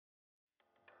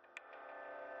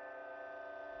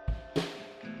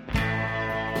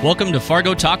Welcome to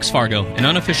Fargo Talks Fargo, an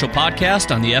unofficial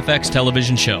podcast on the FX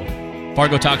television show.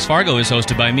 Fargo Talks Fargo is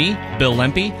hosted by me, Bill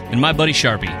Lempe, and my buddy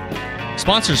Sharpie.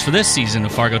 Sponsors for this season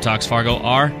of Fargo Talks Fargo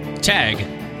are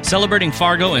TAG, celebrating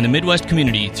Fargo and the Midwest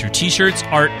community through t-shirts,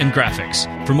 art, and graphics.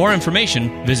 For more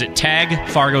information, visit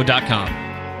tagfargo.com.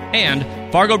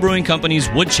 And Fargo Brewing Company's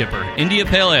Wood Chipper India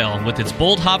Pale Ale with its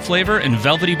bold hop flavor and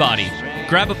velvety body.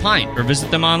 Grab a pint or visit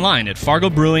them online at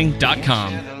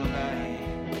fargobrewing.com.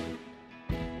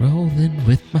 Rolling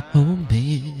with my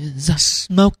homies,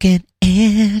 smoking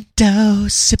Endo,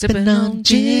 sipping on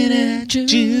gin and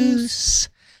juice.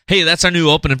 Hey, that's our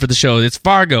new opening for the show. It's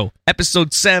Fargo,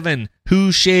 Episode 7,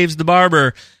 Who Shaves the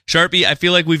Barber? Sharpie, I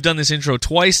feel like we've done this intro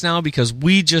twice now because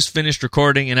we just finished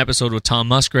recording an episode with Tom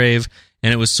Musgrave,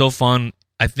 and it was so fun.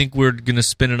 I think we're going to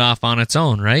spin it off on its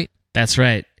own, right? That's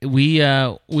right. We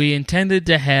intended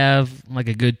to have like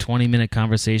a good 20-minute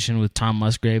conversation with Tom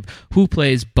Musgrave, who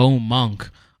plays Bo Monk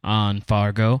on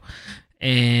Fargo,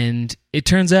 and it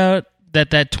turns out that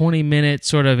 20-minute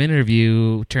sort of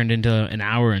interview turned into an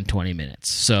hour and 20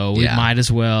 minutes. So we might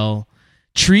as well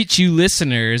treat you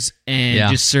listeners and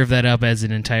just serve that up as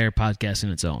an entire podcast in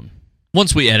its own.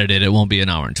 Once we edit it, it won't be an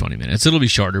hour and 20 minutes. It'll be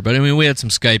shorter, but I mean, we had some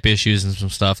Skype issues and some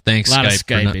stuff. Thanks, Skype. A lot of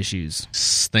Skype issues.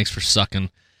 Thanks for sucking.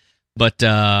 But,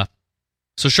 so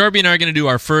Sharpie and I are going to do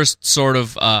our first sort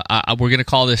of, we're going to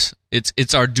call this,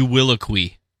 it's our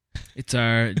duoliloquy. It's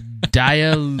our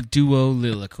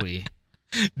duoliloquy.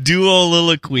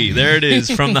 Duoliloquy. There it is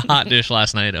from the hot dish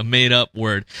last night, a made-up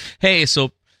word. Hey,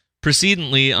 so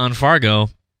precedently on Fargo,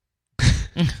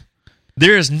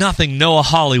 there is nothing Noah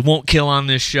Hawley won't kill on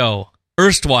this show.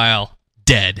 Erstwhile,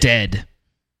 dead. Dead.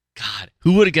 God,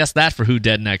 who would have guessed that for Who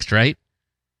Dead Next, right?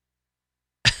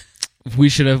 We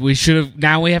should have.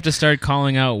 Now we have to start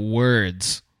calling out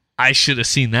words. I should have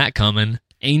seen that coming.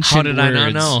 Ancient How did words. I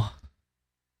not know?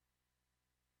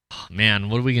 Oh, man,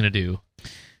 what are we going to do?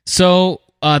 So,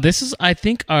 this is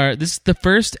the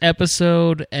first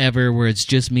episode ever where it's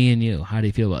just me and you. How do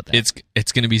you feel about that?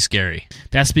 It's going to be scary.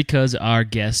 That's because our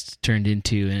guest turned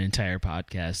into an entire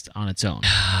podcast on its own.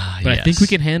 But Yes. I think we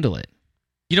can handle it.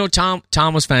 You know,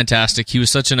 Tom was fantastic. He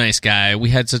was such a nice guy. We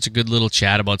had such a good little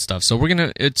chat about stuff. So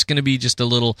it's gonna be just a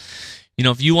little, you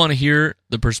know, if you want to hear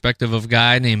the perspective of a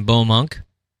guy named Bo Monk,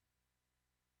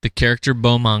 the character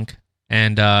Bo Monk,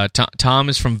 and Tom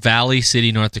is from Valley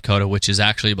City, North Dakota, which is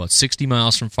actually about 60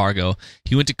 miles from Fargo.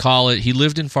 He went to college. He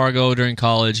lived in Fargo during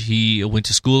college. He went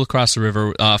to school across the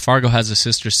river. Fargo has a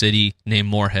sister city named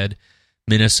Moorhead,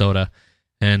 Minnesota,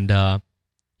 and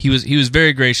he was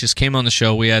very gracious. Came on the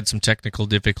show. We had some technical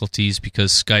difficulties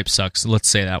because Skype sucks.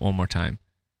 Let's say that one more time.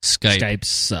 Skype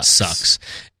sucks.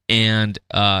 And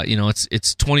you know,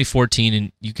 it's 2014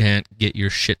 and you can't get your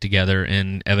shit together.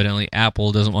 And evidently,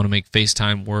 Apple doesn't want to make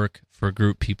FaceTime work for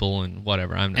group people and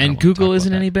whatever. And Google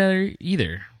isn't any better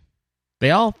either.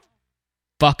 They all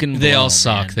fucking they all blow,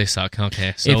 suck. man. They suck.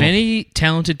 Okay. So if any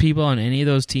talented people on any of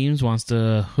those teams wants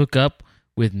to hook up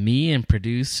with me and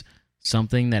produce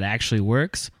something that actually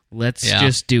works, let's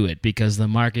just do it because the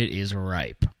market is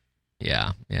ripe.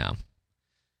 Yeah.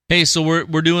 Hey, so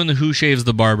we're doing the Who Shaves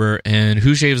the Barber, and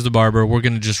Who Shaves the Barber, we're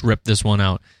going to just rip this one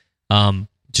out.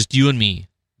 Just you and me,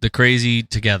 the crazy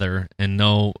together, and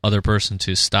no other person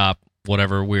to stop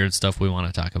whatever weird stuff we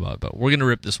want to talk about. But we're going to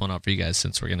rip this one out for you guys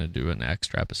since we're going to do an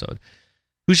extra episode.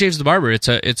 Who shaves the barber? It's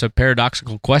a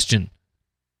paradoxical question.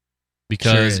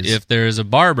 Because Sure is. if there is a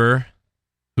barber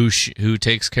who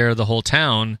takes care of the whole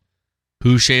town,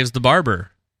 who shaves the barber?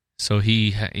 So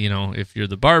if you're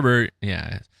the barber,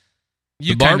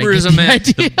 the barber is a man.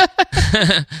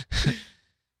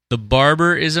 The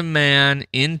barber is a man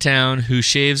in town who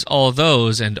shaves all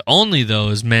those and only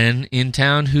those men in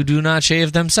town who do not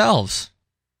shave themselves.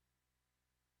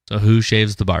 So who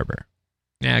shaves the barber?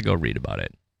 Yeah, go read about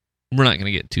it. We're not going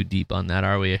to get too deep on that,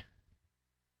 are we?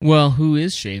 Well, who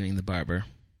is shaving the barber?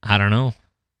 I don't know.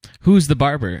 Who's the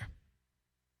barber?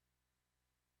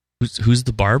 Who's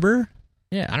the barber?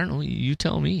 Yeah. I don't know. You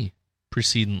tell me.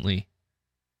 Precedently.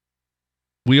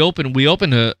 We opened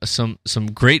some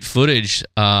great footage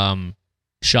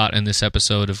shot in this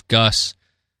episode of Gus,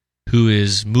 who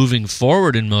is moving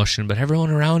forward in motion, but everyone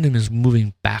around him is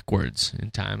moving backwards in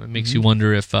time. It makes you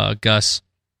wonder if Gus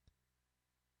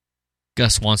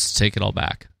wants to take it all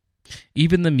back.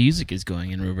 Even the music is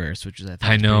going in reverse, which is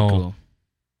I know. Pretty cool.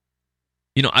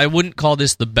 You know, I wouldn't call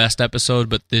this the best episode,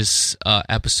 but this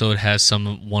episode has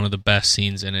one of the best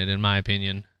scenes in it, in my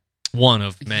opinion. One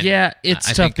of many. Yeah,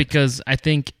 it's tough because I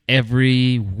think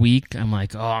every week I'm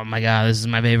like, oh my god, this is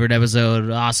my favorite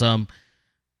episode, awesome.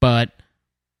 But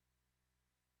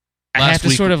I have to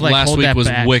week, sort of like last hold week that was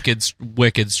back.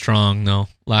 wicked strong. No,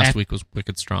 last week was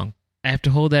wicked strong. I have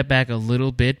to hold that back a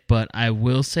little bit, but I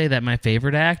will say that my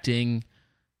favorite acting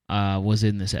was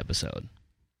in this episode.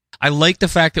 I like the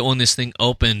fact that when this thing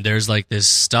opened, there's like this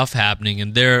stuff happening,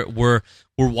 and we're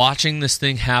watching this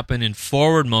thing happen in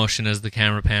forward motion as the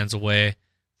camera pans away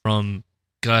from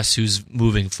Gus, who's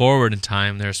moving forward in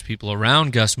time. There's people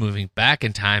around Gus moving back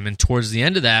in time, and towards the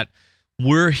end of that,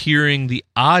 we're hearing the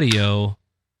audio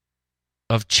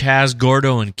of Chaz,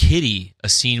 Gordo, and Kitty, a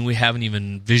scene we haven't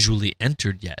even visually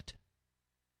entered yet.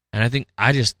 And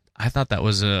I thought that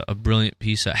was a brilliant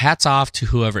piece. Hats off to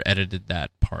whoever edited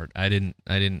that part. I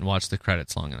didn't watch the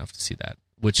credits long enough to see that.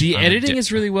 Which the editing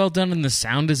is really well done, and the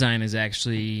sound design is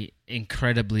actually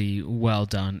incredibly well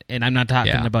done. And I'm not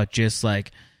talking about just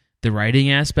like the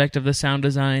writing aspect of the sound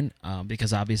design,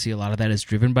 because obviously a lot of that is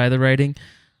driven by the writing.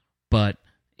 But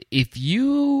if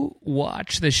you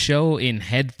watch the show in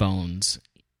headphones,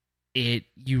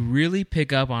 you really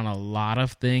pick up on a lot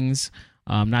of things.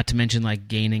 Not to mention like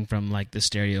gaining from like the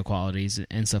stereo qualities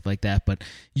and stuff like that. But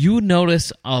you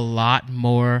notice a lot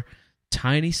more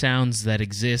tiny sounds that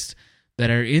exist that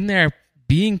are in there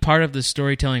being part of the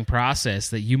storytelling process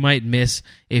that you might miss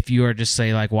if you are just,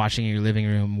 say, like watching in your living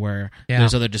room where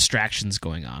there's other distractions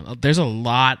going on. There's a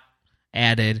lot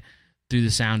added through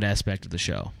the sound aspect of the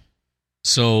show.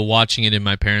 So watching it in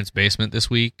my parents' basement this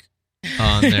week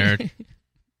on their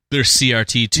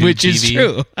CRT2 Which TV. is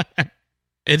true.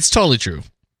 It's totally true.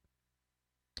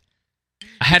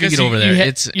 I had to get over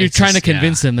there. You're trying to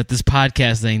convince them that this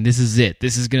podcast thing, this is it.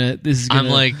 This is gonna I'm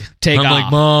like,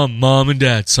 off. Mom and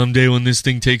Dad, someday when this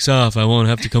thing takes off, I won't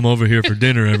have to come over here for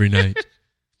dinner every night.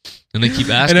 And they keep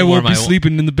asking, and I won't be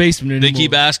sleeping in the basement anymore. They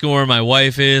keep asking where my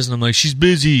wife is, and I'm like, she's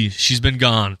busy. She's been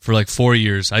gone for like 4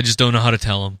 years. I just don't know how to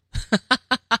tell them.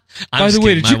 By the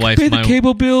way, did you pay the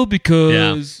cable bill?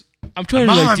 Because I'm trying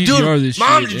to like DVR this shit.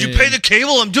 Mom, did you pay the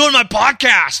cable? I'm doing my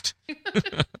podcast.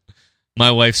 My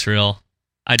wife's real.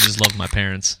 I just love my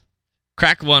parents.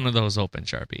 Crack one of those open,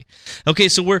 Sharpie. Okay,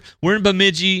 so we're in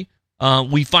Bemidji.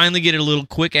 We finally get a little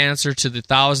quick answer to the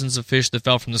thousands of fish that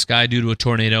fell from the sky due to a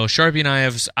tornado. Sharpie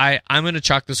and I'm going to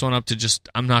chalk this one up to just,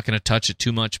 I'm not going to touch it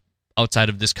too much outside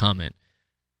of this comment.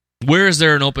 Where is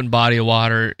there an open body of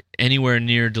water anywhere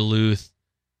near Duluth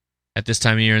at this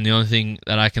time of year? And the only thing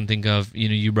that I can think of,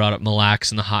 you brought up Mille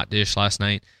Lacs and the hot dish last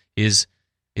night, is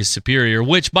Superior,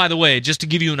 which, by the way, just to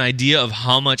give you an idea of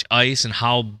how much ice and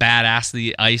how badass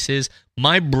the ice is,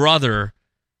 my brother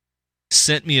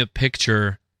sent me a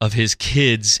picture of his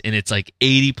kids, and it's like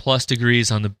 80-plus degrees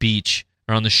on the beach,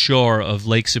 or on the shore of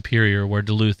Lake Superior, where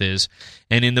Duluth is.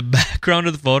 And in the background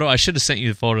of the photo, I should have sent you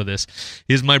the photo of this,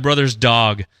 is my brother's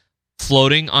dog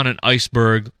floating on an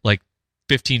iceberg like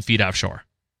 15 feet offshore.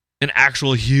 An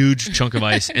actual huge chunk of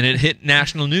ice, and it hit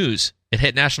national news.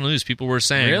 People were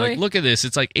saying, really? Like, look at this.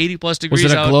 It's like 80-plus degrees.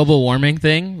 Was it a out. global warming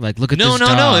thing? Like, look at this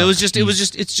dog. No.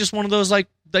 It's just one of those like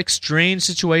strange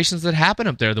situations that happen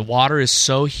up there. The water is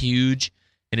so huge,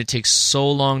 and it takes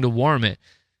so long to warm it.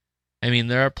 I mean,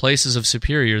 there are places of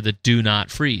Superior that do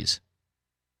not freeze.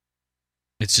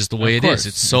 It's just the way it is.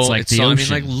 It's like the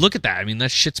ocean. I mean, like, look at that. I mean, that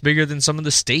shit's bigger than some of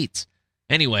the states.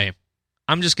 Anyway,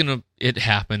 I'm just gonna. It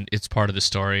happened. It's part of the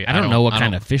story. I don't know what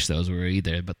kind of fish those were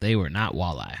either, but they were not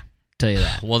walleye. Tell you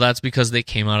that. Well, that's because they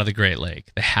came out of the Great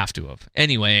Lake. They have to have.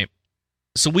 Anyway,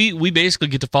 so we basically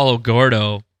get to follow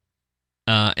Gordo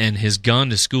and his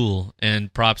gun to school. And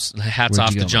hats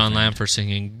off to John Lamb for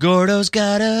singing, "Gordo's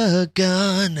got a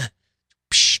gun."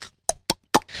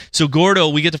 So Gordo,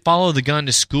 we get to follow the gun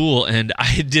to school, and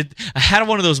I had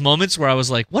one of those moments where I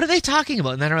was like, what are they talking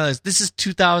about? And then I realized this is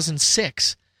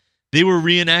 2006. They were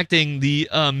reenacting the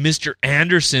Mr.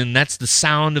 Anderson, that's the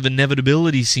sound of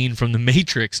inevitability scene from The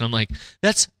Matrix. And I'm like,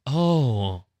 it's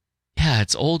older.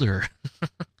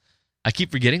 I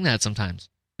keep forgetting that sometimes.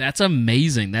 That's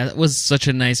amazing. That was such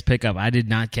a nice pickup. I did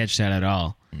not catch that at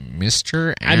all.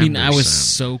 Mr. Anderson. I mean, I was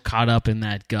so caught up in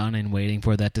that gun and waiting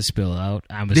for that to spill out.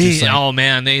 I was oh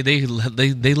man, they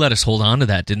let us hold on to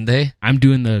that, didn't they? I'm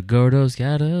doing the Gordo's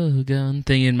got a gun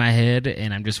thing in my head,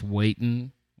 and I'm just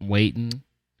waiting.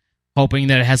 Hoping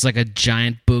that it has like a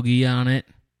giant boogie on it.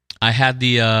 I had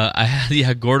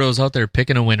Gordo's out there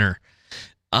picking a winner.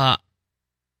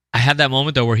 I had that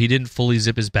moment though where he didn't fully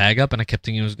zip his bag up, and I kept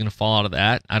thinking he was going to fall out of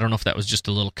that. I don't know if that was just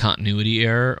a little continuity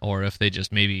error, or if they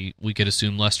just maybe we could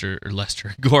assume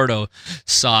Gordo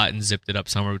saw it and zipped it up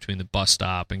somewhere between the bus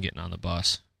stop and getting on the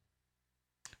bus.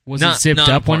 Was it zipped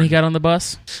up when he got on the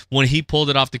bus? When he pulled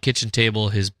it off the kitchen table,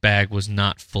 his bag was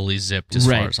not fully zipped. As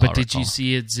far as but did you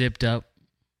see it zipped up?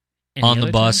 On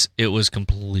the bus, it was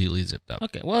completely zipped up.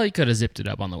 Okay, well, he could have zipped it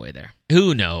up on the way there.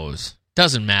 Who knows?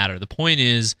 Doesn't matter. The point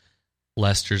is,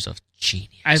 Lester's a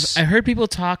genius. I've heard people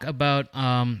talk about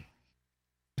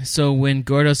so when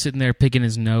Gordo's sitting there picking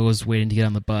his nose, waiting to get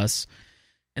on the bus,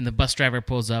 and the bus driver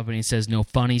pulls up and he says, "No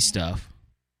funny stuff."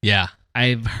 Yeah.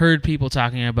 I've heard people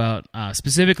talking about,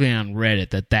 specifically on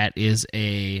Reddit, that is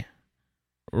a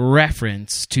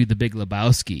reference to The Big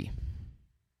Lebowski.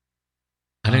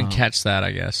 I didn't catch that,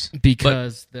 I guess.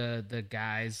 Because the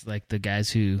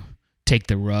guys who take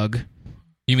the rug.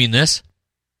 You mean this?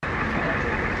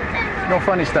 No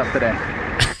funny stuff today.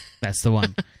 That's the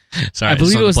one. Sorry, I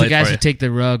believe it was the guys who who take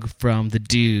the rug from the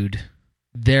dude.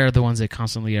 They're the ones that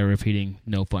constantly are repeating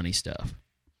 "no funny stuff."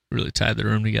 Really tied the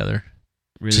room together.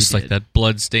 Really just did. like that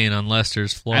blood stain on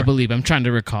Lester's floor. I believe. I'm trying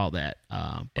to recall that.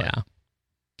 But Yeah.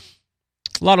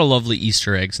 A lot of lovely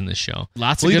Easter eggs in this show.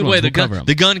 Lots of Well, good either ones. way, We'll cover 'em.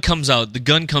 the gun comes out. The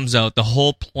gun comes out. The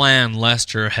whole plan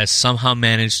Lester has somehow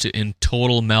managed to, in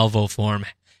total Malvo form,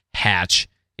 hatch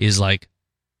is like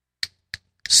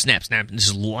snap, snap, and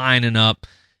just lining up.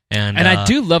 And I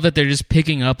do love that they're just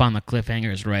picking up on the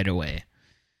cliffhangers right away.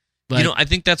 Like, I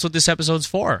think that's what this episode's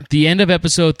for. the end of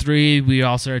episode 3, we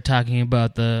all started talking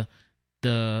about the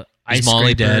ice Is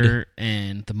Molly scraper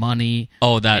and the money.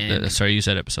 Oh, And- sorry, you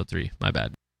said episode 3. My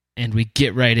bad. And we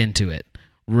get right into it,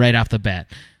 right off the bat.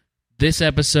 This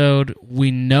episode, we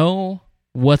know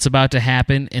what's about to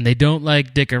happen, and they don't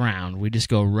like dick around. We just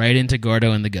go right into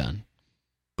Gordo and the gun.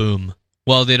 Boom.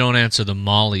 Well, they don't answer the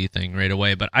Molly thing right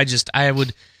away, but I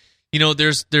would,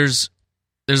 there's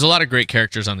a lot of great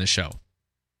characters on this show,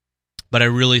 but I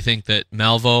really think that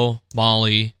Malvo,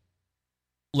 Molly,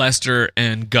 Lester,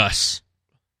 and Gus,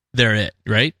 they're it,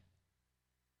 right?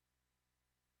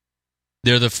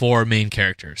 They're the 4 main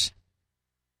characters.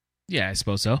 Yeah, I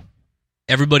suppose so.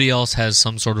 Everybody else has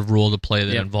some sort of role to play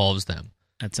that Yep. involves them.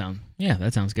 That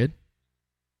sounds good.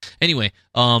 Anyway,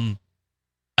 so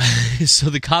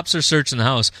the cops are searching the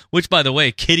house, which, by the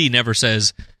way, Kitty never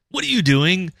says, "What are you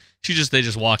doing?" They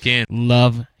just walk in.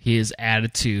 Love his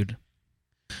attitude.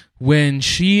 When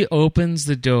she opens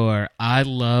the door, I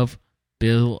love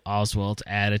Bill Oswald's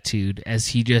attitude as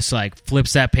he just like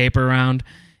flips that paper around.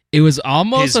 It was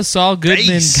almost His a Saul Goodman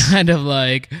face. kind of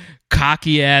like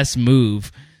cocky ass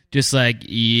move. Just like,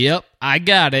 "Yep, I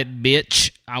got it,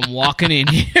 bitch. I'm walking in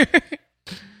here."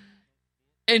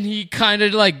 And he kind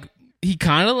of like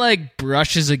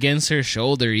brushes against her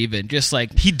shoulder, even just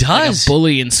like He does. like a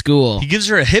bully in school. He gives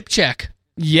her a hip check.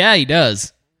 Yeah, he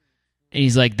does. And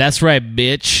he's like, "That's right,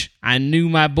 bitch. I knew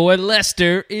my boy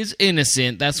Lester is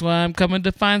innocent. That's why I'm coming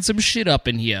to find some shit up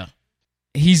in here."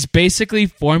 He's basically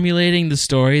formulating the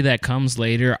story that comes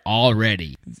later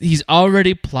already. He's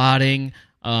already plotting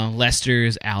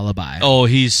Lester's alibi. Oh,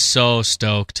 he's so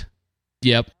stoked.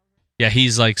 Yep. Yeah,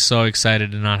 he's like so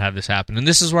excited to not have this happen. And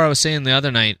this is where I was saying the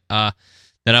other night that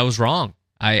I was wrong.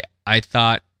 I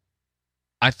thought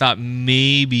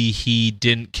maybe he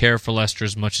didn't care for Lester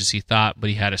as much as he thought, but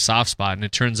he had a soft spot. And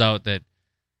it turns out that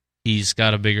he's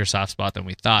got a bigger soft spot than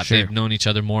we thought. Sure. They've known each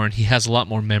other more, and he has a lot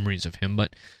more memories of him.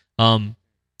 But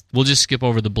we'll just skip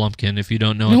over the Blumpkin. If you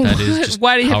don't know what that is, just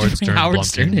Why do you have Howard to bring Stern Howard Blumpkin.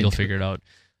 Stern You'll into figure it out.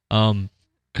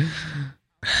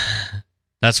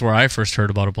 That's where I first heard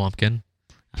about a Blumpkin.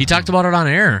 He talked about it on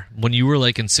air when you were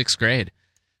like in 6th grade.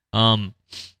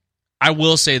 I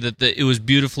will say that it was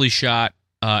beautifully shot.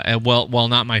 And while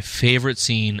not my favorite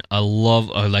scene, I love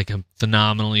like a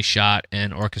phenomenally shot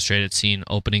and orchestrated scene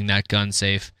opening that gun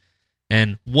safe.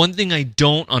 And one thing I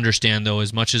don't understand, though,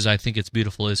 as much as I think it's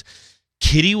beautiful, is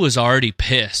Kitty was already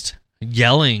pissed,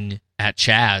 yelling at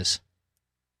Chaz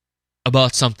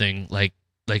about something. Like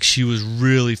she was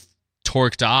really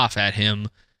torqued off at him,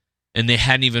 and they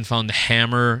hadn't even found the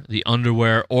hammer, the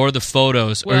underwear, or the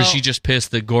photos. Or is she just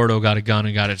pissed that Gordo got a gun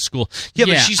and got it to school? Yeah,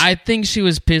 but I think she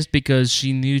was pissed because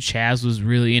she knew Chaz was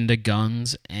really into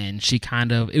guns, and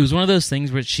it was one of those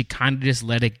things where she kind of just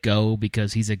let it go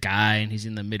because he's a guy and he's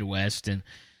in the Midwest and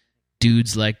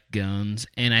dudes like guns.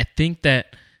 And I think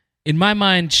that, in my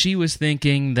mind, she was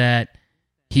thinking that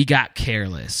he got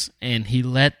careless and he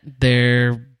let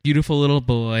their beautiful little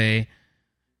boy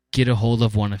get a hold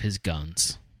of one of his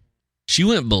guns. She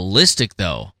went ballistic,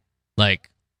 though. Yeah,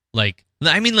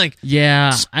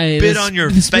 spit on your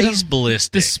face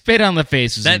ballistic. The spit on the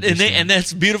face was interesting. And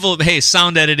that's beautiful. Hey,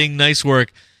 sound editing, nice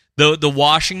work. The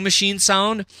washing machine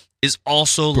sound is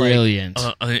also brilliant,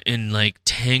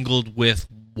 tangled with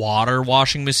water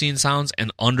washing machine sounds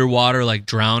and underwater like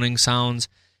drowning sounds.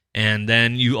 And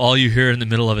then all you hear in the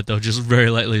middle of it, though, just very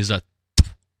lightly, is a.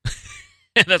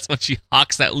 And that's when she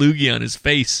hawks that loogie on his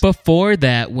face. Before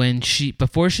that,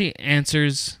 before she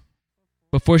answers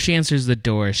the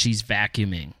door, she's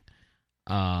vacuuming,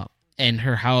 and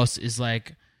her house is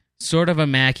like sort of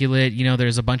immaculate.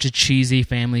 There's a bunch of cheesy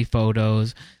family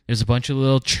photos. There's a bunch of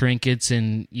little trinkets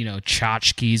and,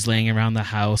 tchotchkes laying around the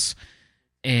house.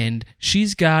 And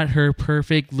she's got her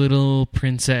perfect little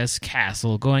princess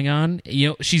castle going on.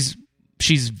 She's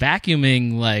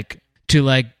vacuuming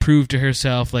to prove to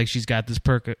herself she's got this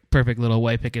perfect little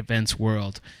white picket fence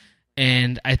world.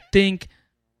 And I think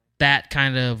that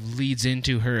kind of leads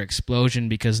into her explosion,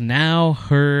 because now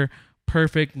her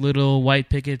perfect little white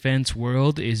picket fence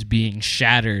world is being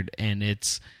shattered, and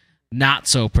it's not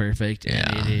so perfect.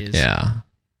 Yeah, and it is. Yeah.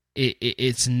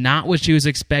 It's not what she was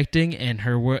expecting, and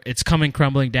it's coming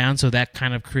crumbling down. So that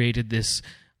kind of created this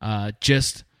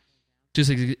just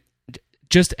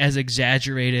as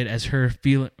exaggerated as her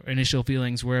initial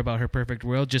feelings were about her perfect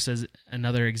world, just as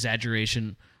another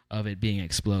exaggeration of it being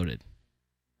exploded.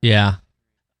 Yeah.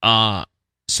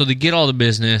 So they get all the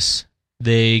business.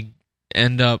 They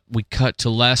we cut to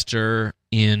Lester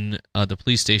in the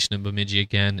police station in Bemidji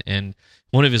again, and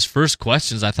one of his first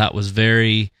questions I thought was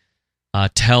very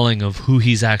telling of who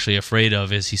he's actually afraid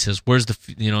of. Is he says, "Where's the?"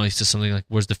 He says something like,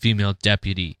 "Where's the female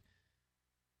deputy?"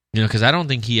 Because I don't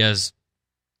think he has.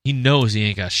 He knows he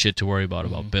ain't got shit to worry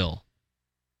about Bill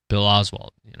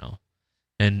Oswald.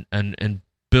 And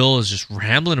Bill is just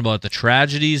rambling about the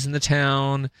tragedies in the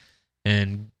town,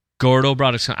 and Gordo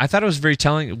brought his. I thought it was very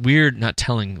weird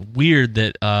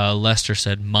that Lester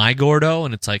said my Gordo,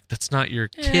 and it's like, that's not your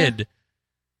kid.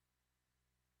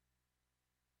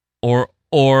 Or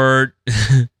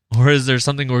is there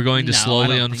something we're going to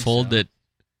slowly unfold that?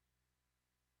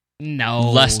 No,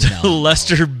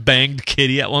 Lester banged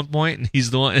Kitty at one point, and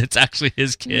he's the one. It's actually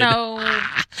his kid. No,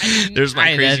 there's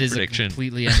my crazy that is prediction. A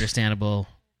completely understandable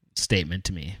statement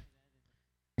to me.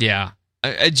 Yeah,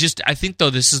 I think though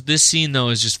this scene though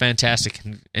is just fantastic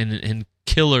and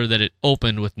killer that it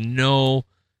opened with no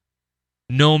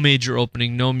major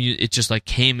opening, no music. It just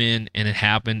came in and it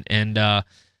happened, and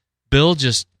Bill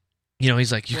just.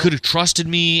 He's like, you could have trusted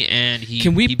me, and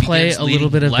Can we play a little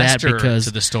bit of Lester that, because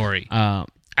to the story?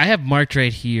 I have marked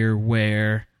right here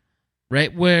where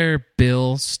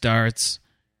Bill starts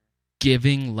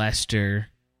giving Lester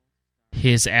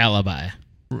his alibi.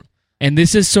 And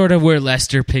this is sort of where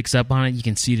Lester picks up on it. You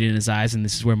can see it in his eyes, and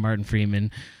this is where Martin Freeman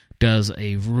does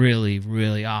a really,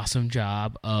 really awesome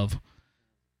job of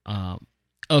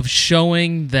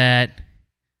showing that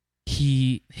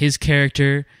his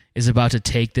character is about to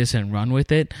take this and run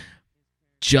with it,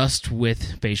 just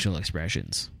with facial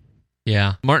expressions.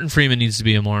 Yeah, Martin Freeman needs to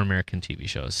be in more American TV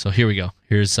shows. So here we go.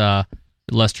 Here's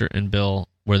Lester and Bill,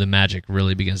 where the magic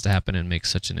really begins to happen and makes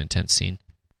such an intense scene.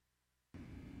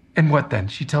 And what then?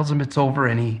 She tells him it's over,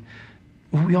 and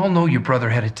we all know your brother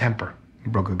had a temper. He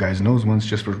broke a guy's nose once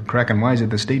just for cracking wise at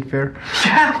the state fair.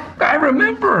 Yeah, I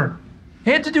remember.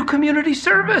 He had to do community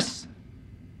service.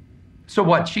 So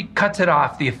what? She cuts it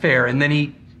off, the affair, and then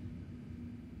he...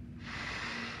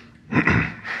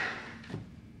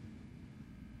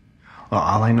 Well,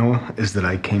 all I know is that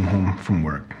I came home from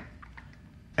work,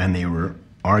 and they were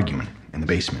arguing in the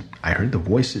basement. I heard the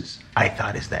voices. I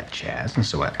thought, is that Chaz? And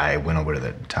so I went over to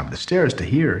the top of the stairs to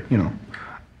hear,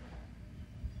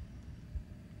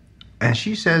 And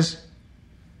she says,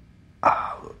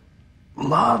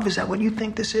 love, is that what you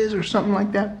think this is? Or something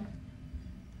like that.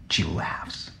 She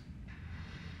laughs.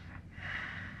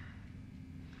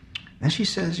 Then she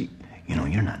says,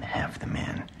 you're not half the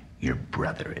man your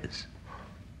brother is.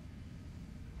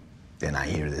 Then I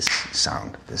hear this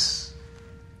sound,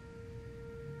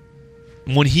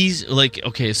 When he's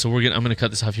okay, so I'm gonna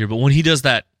cut this off here, but when he does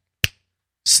that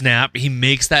snap, he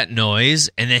makes that noise,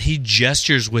 and then he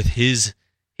gestures with his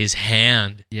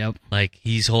hand. Yep. Like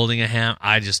he's holding a hand.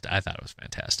 I thought it was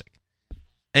fantastic.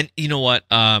 And you know what?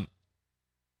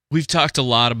 We've talked a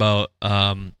lot about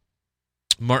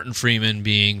Martin Freeman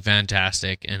being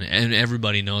fantastic, and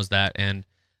everybody knows that. And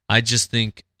I just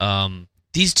think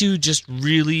these two just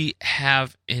really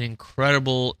have an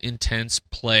incredible, intense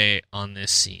play on this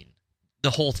scene. The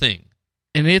whole thing.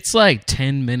 And it's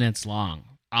 10 minutes long.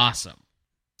 Awesome.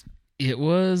 It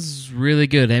was really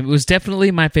good. And it was definitely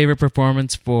my favorite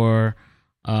performance for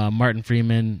Martin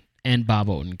Freeman and Bob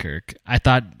Odenkirk. I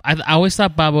always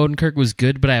thought Bob Odenkirk was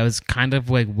good, but I was kind of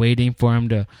waiting for him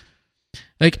to...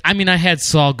 I had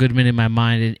Saul Goodman in my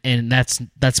mind, and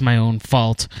that's my own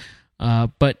fault.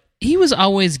 But he was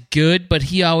always good, but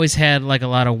he always had a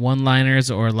lot of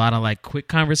one-liners or a lot of quick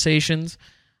conversations.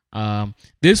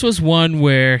 This was one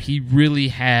where he really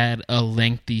had a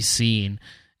lengthy scene,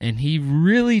 and he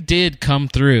really did come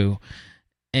through.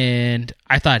 And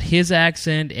I thought his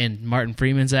accent and Martin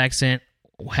Freeman's accent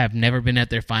have never been at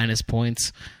their finest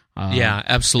points. Yeah,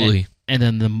 absolutely. and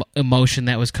then the emotion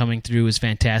that was coming through was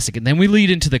fantastic. And then we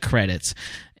lead into the credits,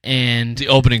 and The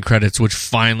opening credits, which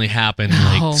finally happened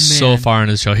so man. far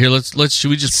into the show. Here, should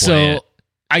we just play it?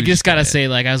 I We just just gotta play it. say,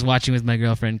 like, I was watching with my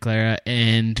girlfriend Clara,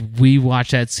 and we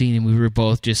watched that scene, and we were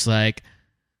both just like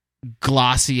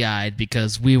glossy-eyed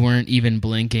because we weren't even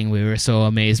blinking. We were so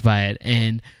amazed by it.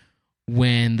 And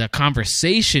when the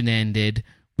conversation ended,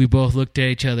 we both looked at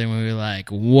each other and we were like,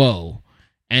 "Whoa!"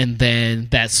 And then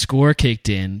that score kicked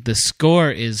in. The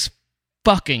score is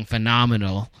fucking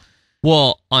phenomenal.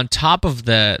 Well, on top of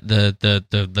the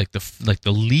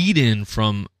lead in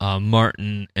from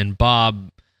Martin and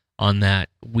Bob on that,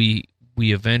 we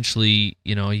eventually,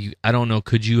 I don't know,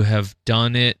 could you have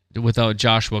done it without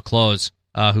Joshua Close,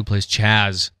 who plays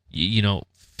Chaz,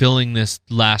 filling this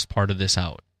last part of this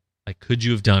out? Like, could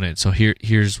you have done it? So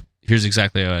here's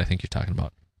exactly what I think you're talking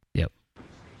about. Yep.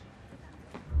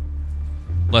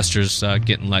 Lester's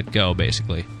getting let go,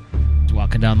 basically. He's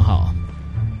walking down the hall.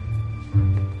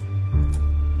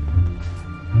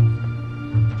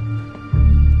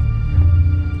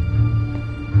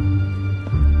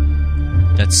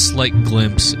 That slight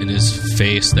glimpse in his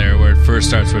face there where it first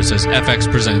starts, where it says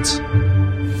FX presents.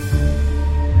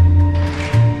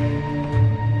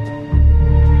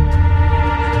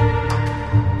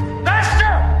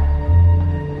 Lester!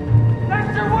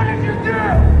 Lester, what did you do?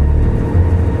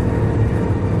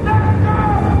 Lester!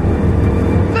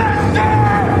 Lester!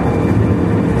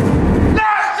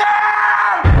 Lester!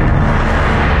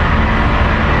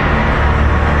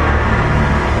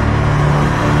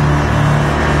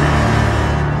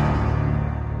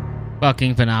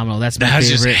 Fucking phenomenal. That's my That's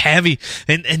favorite. just heavy.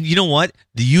 And you know what?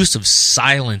 The use of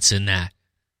silence in that,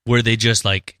 where they just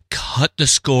like cut the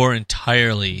score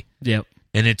entirely, Yep.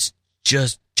 and it's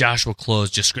just Joshua Close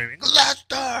just screaming,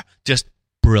 Lester! Just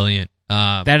brilliant.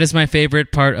 That is my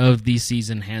favorite part of the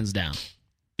season, hands down.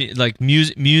 Like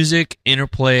music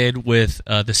interplayed with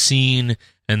the scene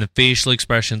and the facial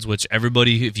expressions, which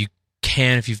everybody, if you've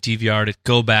DVR'd it,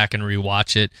 go back and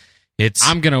rewatch it.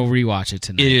 I'm gonna rewatch it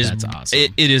tonight. It is. That's awesome.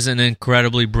 It is an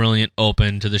incredibly brilliant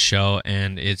open to the show,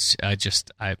 and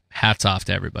I hats off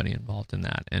to everybody involved in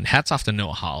that, and hats off to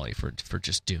Noah Hawley for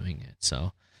just doing it.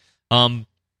 So, go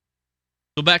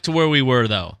back to where we were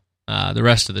though. The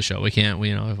rest of the show, we can't.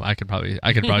 I could probably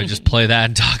just play that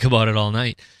and talk about it all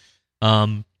night.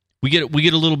 We get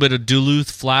a little bit of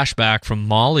Duluth flashback from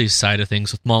Molly's side of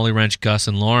things with Molly Wrench, Gus,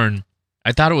 and Lauren.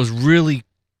 I thought it was really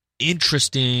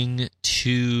interesting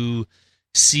to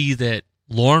see that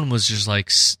Lauren was just like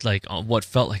what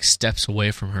felt like steps away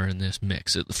from her in this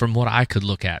mix, from what I could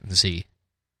look at and see.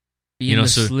 Being the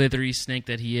slithery snake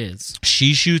that he is.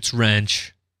 She shoots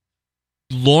Wrench.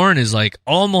 Lauren is like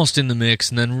almost in the mix,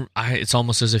 and then it's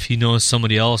almost as if he knows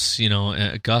somebody else,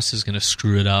 Gus is going to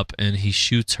screw it up, and he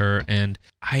shoots her. And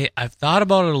I've thought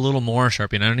about it a little more,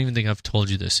 Sharpie, and I don't even think I've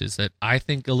told you this, is that I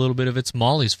think a little bit of it's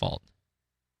Molly's fault.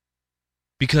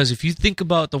 Because if you think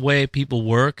about the way people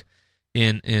work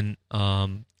in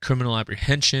criminal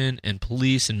apprehension and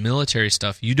police and military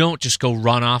stuff, you don't just go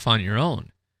run off on your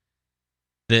own.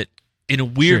 That in a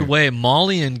weird way,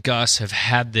 Molly and Gus have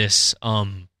had this.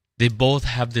 They both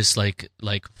have this like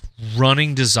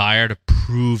running desire to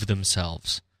prove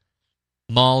themselves.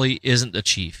 Molly isn't the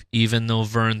chief, even though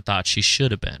Vern thought she should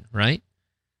have been, right?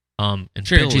 And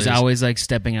Bill she's is. always like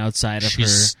stepping outside of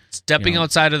She's her. stepping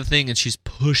outside of the thing, and she's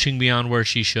pushing beyond where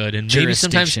she should, and maybe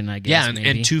sometimes, I guess,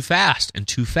 and too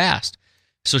fast.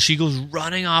 So she goes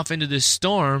running off into this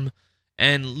storm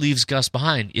and leaves Gus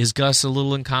behind. Is Gus a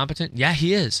little incompetent? Yeah,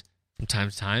 he is from time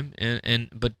to time,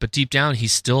 but deep down he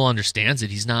still understands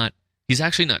it. He's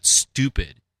actually not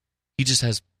stupid. He just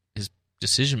has his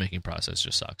decision making process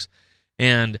just sucks,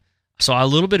 and. So a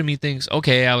little bit of me thinks,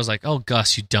 okay, I was like, oh,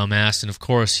 Gus, you dumbass. And of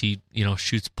course he,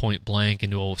 shoots point blank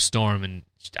into a storm, and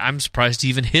I'm surprised he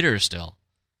even hit her still,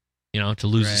 to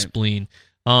lose his spleen.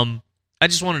 I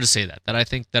just wanted to say that I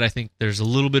think there's a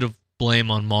little bit of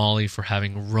blame on Molly for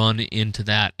having run into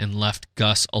that and left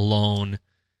Gus alone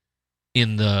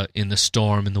in the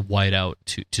storm, in the whiteout,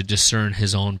 to discern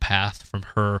his own path from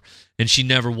her. And she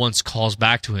never once calls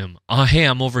back to him, oh, hey,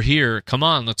 I'm over here. Come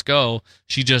on, let's go.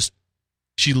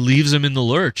 She leaves him in the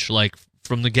lurch, like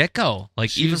from the get-go. Like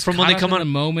She even was from when they caught come up in on.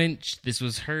 the moment, this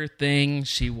was her thing.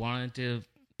 She wanted to.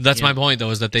 That's my point,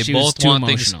 though, is that they She was both too want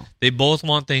things. emotional. They both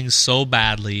want things so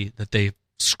badly that they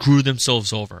screw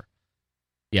themselves over.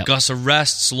 Yep. Gus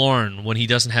arrests Lauren when he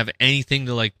doesn't have anything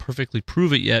to like perfectly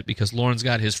prove it yet, because Lauren's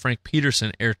got his Frank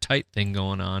Peterson airtight thing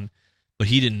going on, but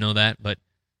he didn't know that. But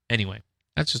anyway,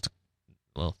 that's just a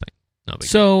little thing. No big deal.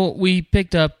 So we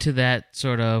picked up to that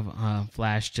sort of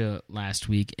flash to last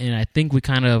week, and I think we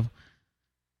kind of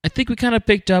I think we kind of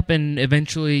picked up and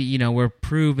eventually, we're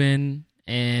proven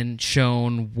and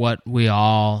shown what we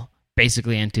all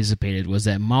basically anticipated was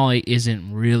that Molly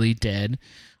isn't really dead.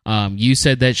 You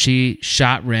said that she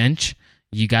shot Wrench.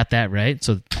 You got that right.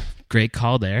 So great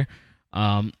call there.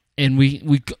 And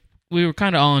we were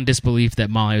kind of all in disbelief that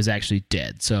Molly was actually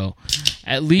dead. So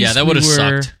at least that would have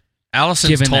sucked.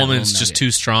 Allison Tolman's just nugget.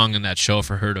 too strong in that show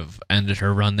for her to have ended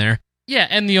her run there. Yeah,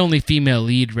 and the only female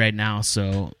lead right now,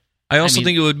 so... I also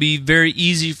think it would be very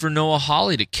easy for Noah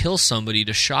Hawley to kill somebody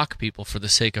to shock people for the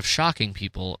sake of shocking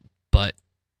people, but...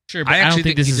 Sure, but I don't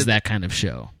think this is that kind of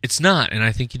show. It's not, and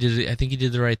I think he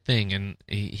did the right thing, and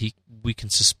we can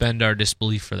suspend our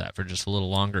disbelief for that for just a little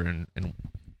longer and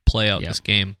play out this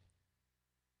game.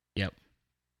 Yep.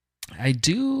 I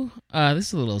do... this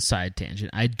is a little side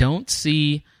tangent. I don't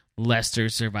see Lester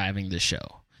surviving the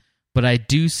show, but I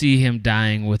do see him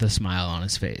dying with a smile on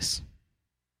his face.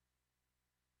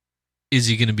 Is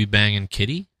he going to be banging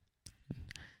Kitty?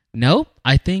 Nope.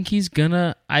 I think he's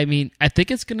gonna... I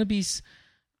think it's gonna be...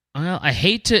 Well, I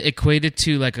hate to equate it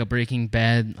to like a Breaking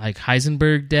Bad, like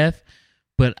Heisenberg death,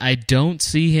 but I don't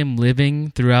see him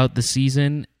living throughout the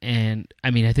season. And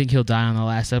I think he'll die on the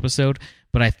last episode,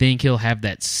 but I think he'll have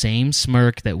that same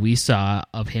smirk that we saw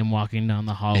of him walking down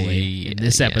the hallway in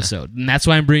this episode. And that's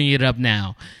why I'm bringing it up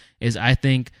now, is I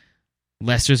think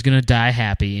Lester's going to die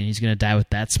happy, and he's going to die with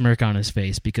that smirk on his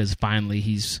face because finally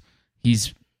he's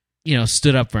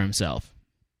stood up for himself.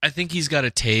 I think he's got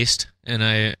a taste, and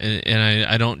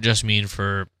I don't just mean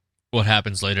for what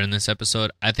happens later in this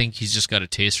episode. I think he's just got a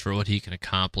taste for what he can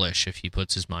accomplish if he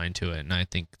puts his mind to it, and I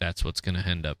think that's what's going to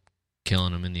end up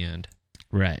killing him in the end.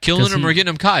 Right. Killing him or getting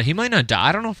him caught. He might not die.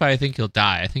 I don't know if I think he'll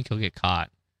die. I think he'll get caught.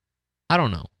 I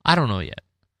don't know. I don't know yet.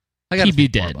 I got to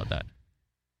think more about that.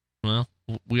 Well,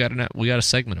 we got a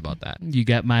segment about that. You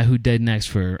got my Who Dead Next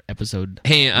for episode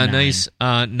 9.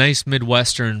 nice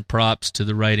Midwestern props to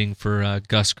the writing for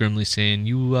Gus Grimley saying,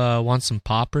 you want some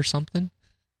pop or something?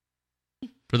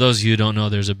 For those of you who don't know,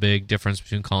 there's a big difference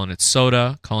between calling it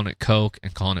soda, calling it Coke,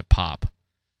 and calling it pop.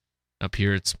 Up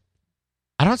here,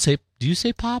 do you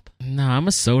say pop? No, I'm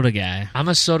a soda guy. I'm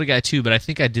a soda guy too, but I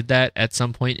think I did that at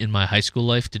some point in my high school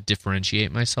life to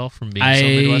differentiate myself from being so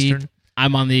Midwestern.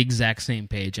 I'm on the exact same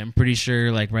page. I'm pretty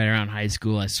sure, like right around high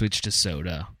school, I switched to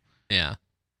soda. Yeah,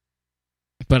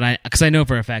 but because I know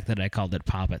for a fact that I called it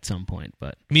pop at some point.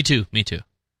 But me too. We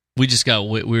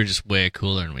were just way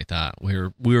cooler than we thought. We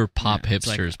were pop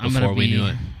hipsters before we knew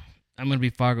it. I'm gonna be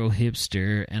Fargo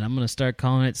hipster, and I'm gonna start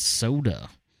calling it soda.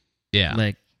 Yeah,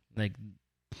 like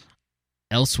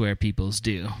elsewhere peoples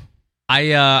do.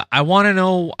 I want to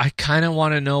know. I kind of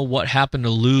want to know what happened to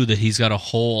Lou that he's got a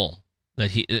hole.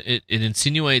 That it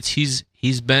insinuates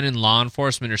he's been in law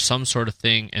enforcement or some sort of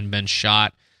thing and been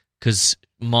shot because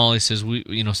Molly says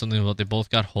something about they both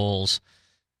got holes.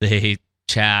 They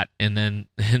chat and then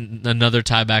another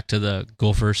tie back to the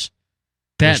Gophers.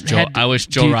 I wish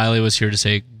Joe Riley was here to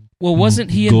say. Well,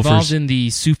 wasn't he Gophers. Involved in the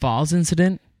Sioux Falls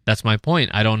incident? That's my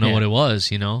point. I don't know what it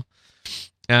was,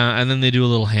 and then they do a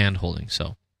little hand holding,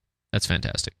 so that's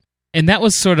fantastic. And that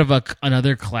was sort of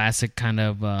another classic kind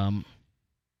of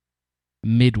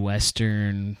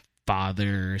Midwestern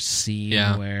father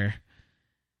scene where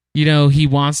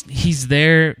he's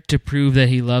there to prove that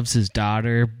he loves his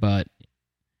daughter, but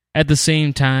at the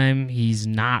same time he's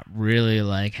not really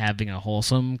like having a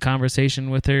wholesome conversation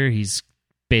with her. He's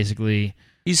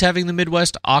having the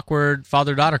Midwest awkward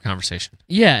father-daughter conversation.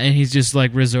 Yeah, and he's just like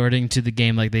resorting to the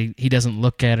game, like he doesn't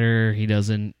look at her, he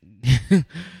doesn't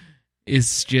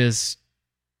it's just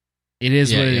it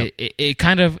is what it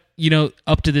kind of,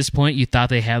 up to this point, you thought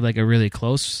they had like a really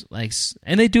close,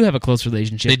 and they do have a close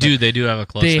relationship. They do have a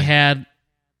close. Had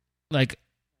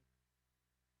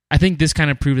I think this kind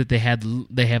of proved that they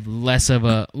have less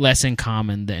in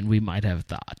common than we might have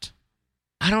thought.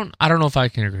 I don't know if I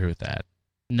can agree with that.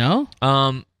 No?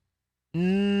 I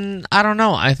don't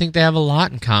know. I think they have a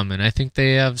lot in common. I think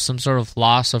they have some sort of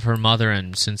loss of her mother,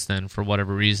 and since then, for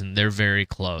whatever reason, they're very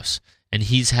close. And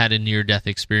he's had a near-death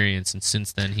experience, and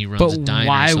since then he runs a diner. But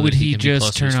why would he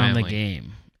just turn on the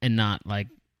game and not,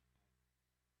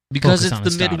 because it's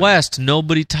the Midwest.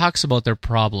 Nobody talks about their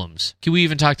problems. We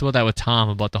even talked about that with Tom,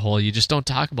 about the whole, you just don't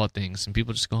talk about things. And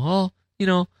people just go,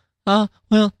 well,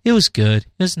 it was good.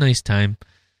 It was a nice time.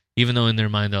 Even though in their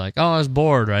mind they're like, I was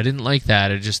bored, or I didn't like that.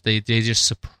 They just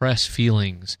suppress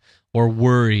feelings or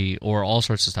worry or all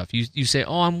sorts of stuff. You say,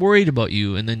 I'm worried about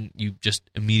you, and then you just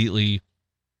immediately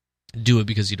do it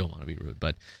because you don't want to be rude.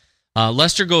 But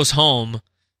Lester goes home,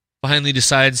 finally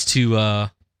decides to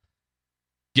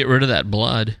get rid of that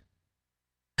blood,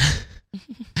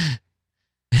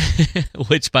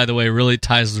 which, by the way, really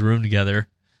ties the room together.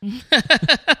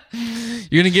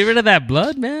 You're gonna get rid of that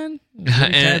blood, man.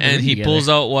 And he pulls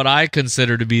out what I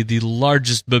consider to be the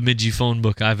largest Bemidji phone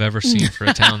book I've ever seen for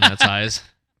a town that size.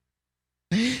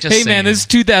 Just hey, saying. man, this is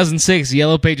 2006.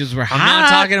 Yellow Pages were hot. I'm not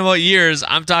talking about years.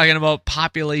 I'm talking about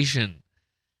population.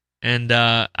 And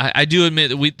I do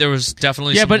admit that there was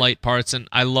definitely some light parts, and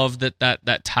I love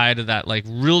that tie to that like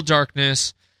real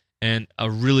darkness and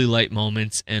a really light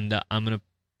moments. And I'm gonna.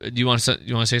 Do you want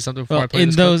to say something before I play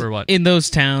this clip or what? In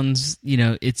those towns,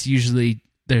 it's usually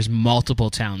there's multiple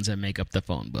towns that make up the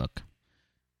phone book.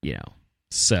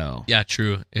 So yeah,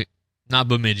 true. Not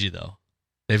Bemidji though.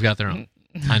 They've got their own.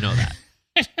 I know that.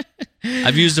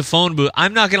 I've used a phone booth.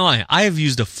 I'm not gonna lie. I have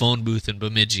used a phone booth in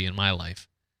Bemidji in my life.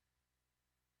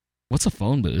 What's a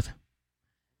phone booth?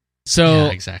 So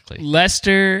yeah, exactly.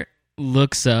 Lester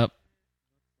looks up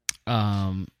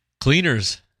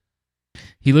cleaners.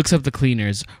 He looks up the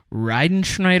cleaners,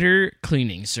 Reidenschneider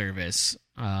Cleaning Service,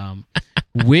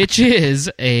 which is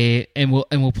and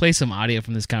we'll play some audio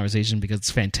from this conversation because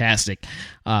it's fantastic.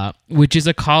 Which is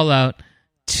a call out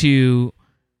to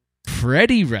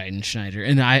Freddie Reidenschneider,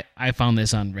 and I found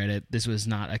this on Reddit. This was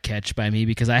not a catch by me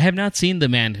because I have not seen The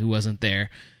Man Who Wasn't There,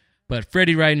 but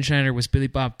Freddie Reidenschneider was Billy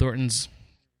Bob Thornton's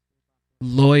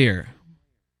lawyer,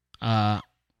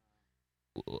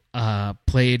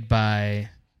 played by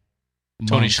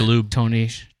Tony Shalhoub. Tony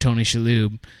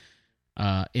Shalhoub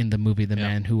in the movie The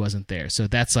Man Who Wasn't There. So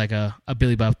that's like a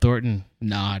Billy Bob Thornton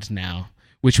nod now,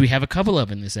 which we have a couple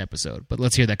of in this episode. But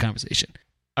let's hear that conversation.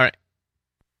 All right.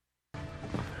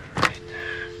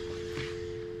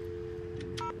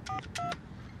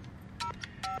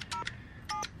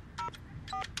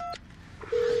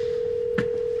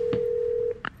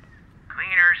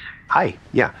 Hi.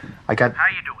 Yeah, I got... How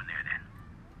you doing there, then?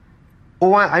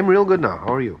 Oh, I'm real good now.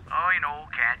 How are you? Oh,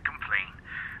 can't complain.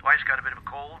 Wife's got a bit of a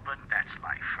cold, but that's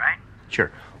life, right? Sure.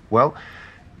 Well,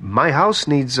 my house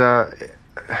needs,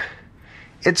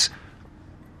 it's...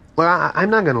 Well, I'm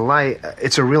not gonna lie.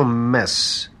 It's a real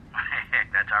mess.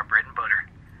 Heck, that's our bread and butter.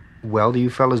 Well, do you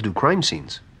fellas do crime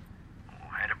scenes? Oh,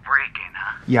 had a break-in,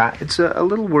 huh? Yeah, it's a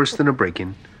little worse than a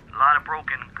break-in. A lot of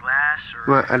broken glass, or...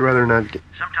 Well, I'd rather not get...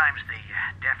 Sometimes they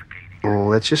defecate. Oh,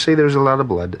 let's just say there's a lot of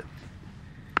blood.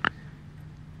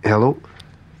 Hello?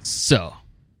 So,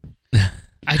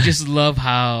 I just love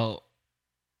how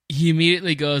he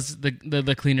immediately goes,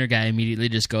 the cleaner guy immediately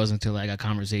just goes into like a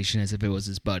conversation as if it was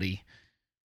his buddy.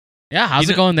 Yeah, how's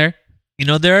it going there?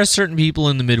 There are certain people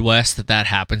in the Midwest that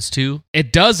happens to.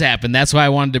 It does happen. That's why I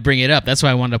wanted to bring it up. That's why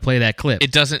I wanted to play that clip.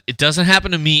 It doesn't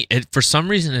happen to me. For some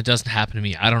reason, it doesn't happen to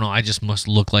me. I don't know. I just must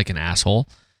look like an asshole.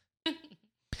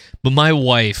 But my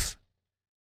wife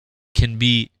can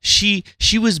be... She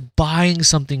was buying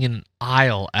something in an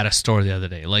aisle at a store the other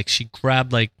day. Like, she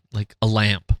grabbed, like a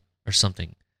lamp or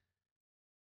something.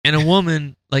 And a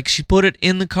woman, she put it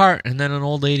in the cart, and then an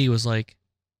old lady was like,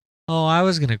 oh, I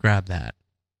was going to grab that.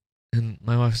 And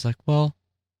my wife was like, well...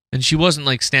 And she wasn't,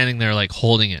 standing there,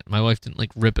 holding it. My wife didn't,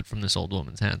 rip it from this old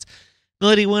woman's hands. The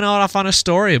lady went off on a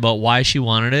story about why she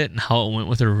wanted it and how it went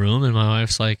with her room, and my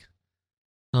wife's like,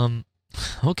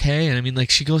 okay. And I mean,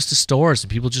 she goes to stores and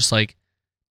people just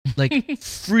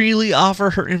freely offer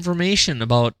her information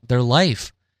about their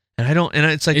life. And I don't, and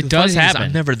it's it does happen.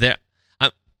 I'm never there.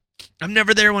 I'm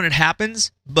never there when it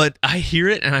happens, but I hear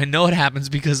it and I know it happens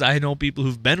because I know people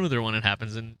who've been with her when it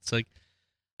happens. And it's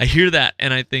I hear that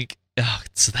and I think, oh,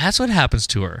 so that's what happens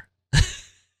to her.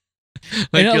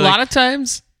 And a lot of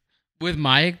times, with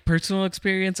my personal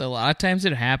experience, a lot of times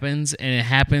it happens, and it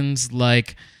happens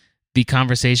like the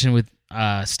conversation with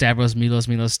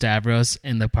Milos Stavros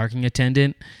and the parking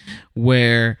attendant,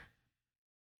 where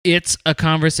it's a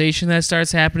conversation that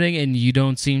starts happening and you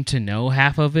don't seem to know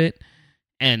half of it,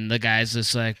 and the guy's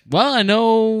just like, well, I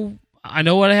know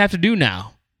what I have to do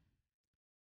now.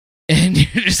 And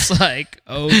you're just like,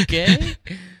 okay,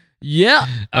 yeah,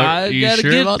 I gotta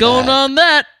get going on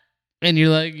that. And you're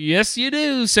like, yes, you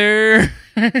do, sir.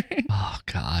 Oh,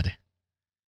 God.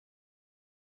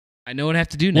 I know what I have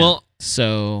to do now. Well,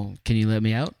 so can you let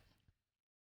me out?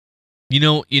 You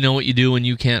know what you do when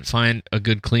you can't find a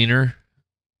good cleaner?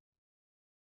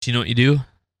 Do you know what you do?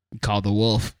 Call the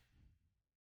wolf.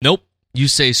 Nope. You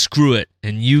say screw it,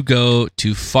 and you go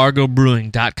to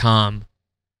fargobrewing.com,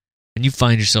 and you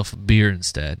find yourself a beer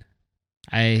instead.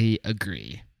 I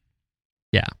agree.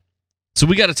 Yeah. So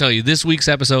we got to tell you, this week's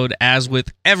episode, as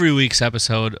with every week's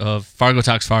episode of Fargo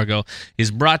Talks Fargo,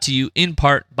 is brought to you in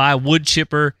part by Wood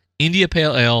Chipper India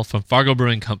Pale Ale from Fargo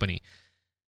Brewing Company.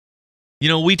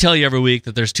 We tell you every week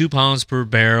that there's 2 pounds per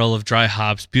barrel of dry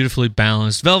hops, beautifully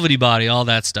balanced, velvety body, all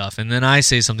that stuff. And then I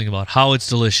say something about how it's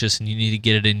delicious and you need to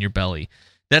get it in your belly.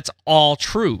 That's all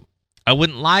true. I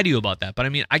wouldn't lie to you about that. But I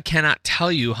mean, I cannot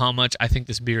tell you how much I think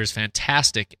this beer is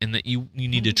fantastic and that you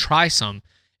need to try some.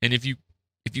 And if you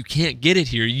can't get it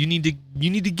here, you need to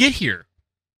get here.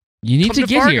 You need Come to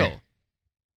get Fargo. here.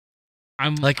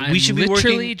 I'm we should be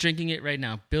literally working... drinking it right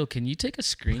now. Bill, can you take a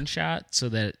screenshot so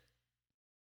that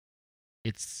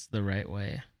it's the right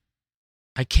way?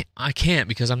 I can't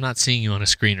because I'm not seeing you on a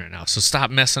screen right now. So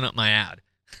stop messing up my ad.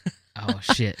 Oh,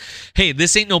 shit. Hey,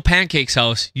 this ain't no Pancakes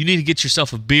House. You need to get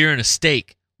yourself a beer and a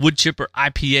steak. Wood Chipper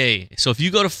IPA. So if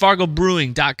you go to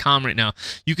fargobrewing.com right now,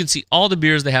 you can see all the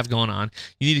beers they have going on.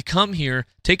 You need to come here,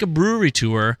 take a brewery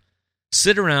tour,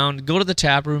 sit around, go to the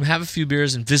tap room, have a few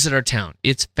beers, and visit our town.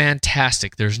 It's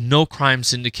fantastic. There's no crime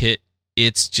syndicate.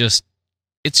 It's just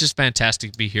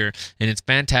fantastic to be here, and it's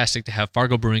fantastic to have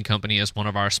Fargo Brewing Company as one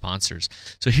of our sponsors.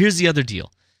 So here's the other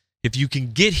deal. If you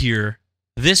can get here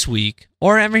this week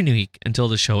or every week until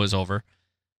the show is over,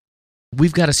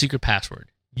 we've got a secret password.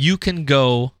 You can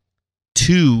go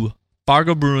to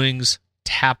Fargo Brewing's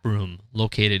tap room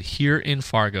located here in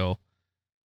Fargo,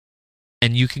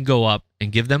 and you can go up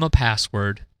and give them a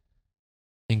password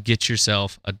and get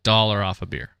yourself $1 off a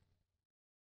beer.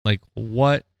 Like,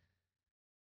 what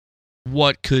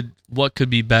could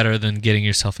be better than getting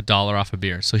yourself $1 off a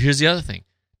beer? So here's the other thing.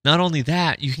 Not only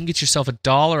that, you can get yourself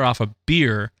 $1 off a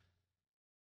beer,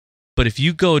 but if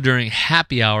you go during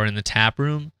happy hour in the tap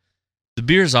room, the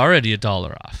beer's already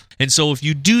 $1 off. And so if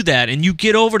you do that and you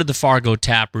get over to the Fargo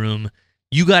tap room,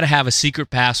 you got to have a secret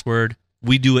password.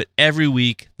 We do it every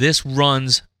week. This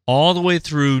runs all the way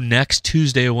through next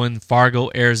Tuesday when Fargo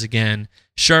airs again.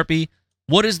 Sharpie,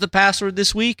 what is the password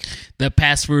this week? The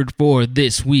password for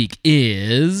this week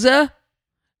is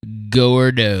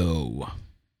Gordo.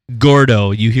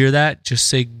 Gordo. You hear that? Just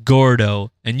say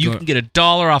Gordo, and you can get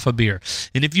 $1 off a beer.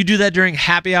 And if you do that during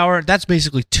happy hour, that's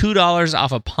basically $2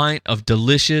 off a pint of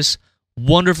delicious,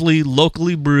 wonderfully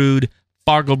locally brewed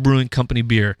Fargo Brewing Company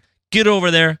beer. Get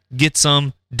over there, get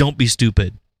some. Don't be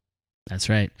stupid. That's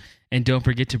right. And don't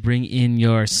forget to bring in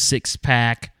your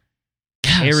 6-pack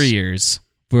carriers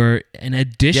for an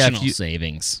additional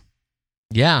savings.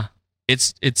 Yeah.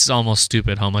 It's almost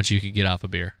stupid how much you could get off a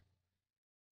beer.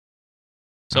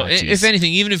 So if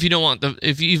anything, even if you don't want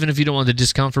the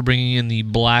discount for bringing in the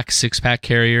black 6-pack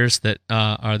carriers that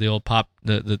are the old pop,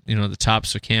 the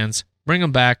tops of cans, bring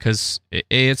them back because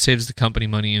A, it saves the company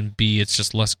money, and B, it's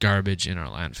just less garbage in our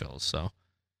landfills. So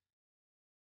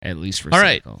at least recycle. All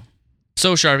right.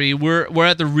 So Sharpie, we're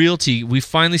at the Realty. We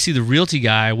finally see the Realty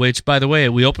guy, which, by the way,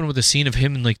 we open with a scene of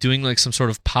him doing some sort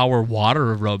of power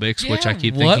water aerobics, which I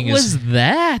keep thinking what was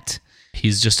that?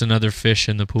 He's just another fish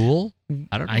in the pool.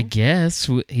 I don't know. I guess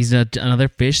he's another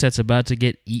fish that's about to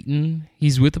get eaten.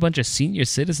 He's with a bunch of senior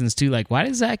citizens too. Like, why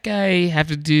does that guy have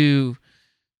to do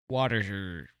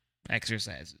water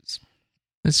exercises?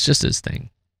 It's just his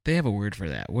thing. They have a word for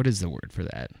that. What is the word for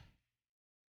that?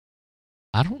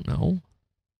 I don't know.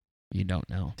 You don't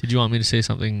know. Did you want me to say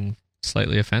something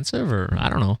slightly offensive, or I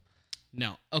don't know?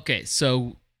 No. Okay,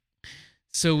 so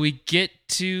we get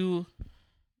to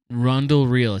Rundle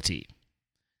Realty,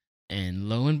 and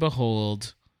lo and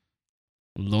behold,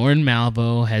 Lorne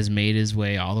Malvo has made his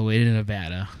way all the way to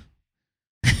Nevada.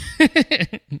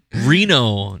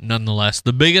 Reno, nonetheless,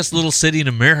 the biggest little city in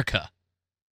America.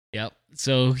 Yep.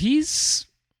 So he's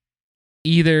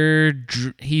either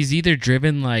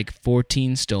driven like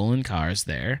 14 stolen cars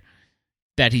there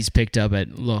that he's picked up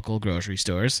at local grocery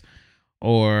stores,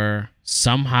 or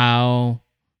somehow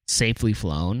safely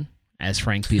flown as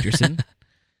Frank Peterson.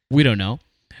 We don't know.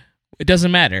 It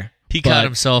doesn't matter. He caught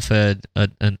himself an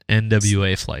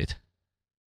NWA flight.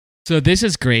 So this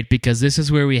is great because this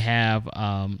is where we have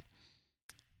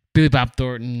Billy Bob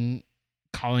Thornton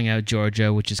calling out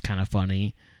Georgia, which is kind of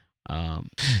funny.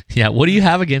 Yeah, what do you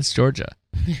have against Georgia?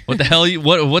 What the hell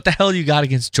you got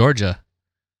against Georgia?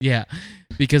 Yeah,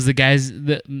 because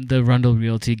the Rundle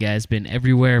Realty guy's been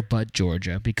everywhere but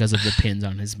Georgia because of the pins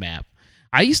on his map.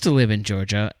 I used to live in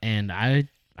Georgia, and I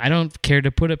don't care to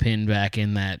put a pin back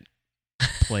in that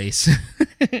place.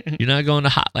 You're not going to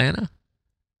Hotlanta?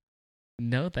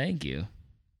 No, thank you.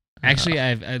 Actually,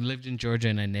 I lived in Georgia,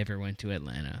 and I never went to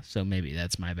Atlanta, so maybe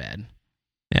that's my bad.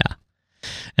 Yeah.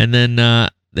 And then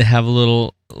they have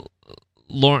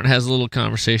Lauren has a little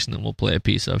conversation that we'll play a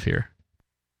piece of here.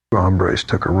 2 hombres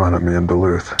took a run at me in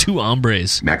Duluth. 2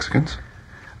 hombres. Mexicans?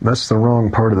 That's the wrong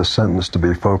part of the sentence to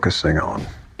be focusing on.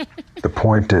 The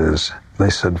point is, they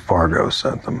said Fargo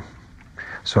sent them.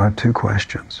 So I have 2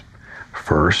 questions.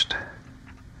 First,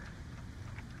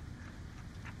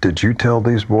 did you tell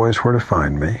these boys where to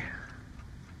find me?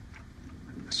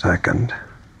 Second,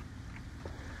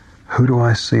 who do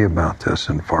I see about this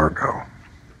in Fargo?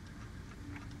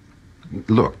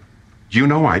 Look, you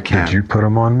know I can't. Did you put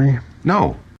them on me?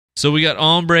 No. So we got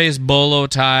hombres, bolo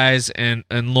ties, and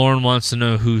Lauren wants to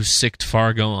know who sicked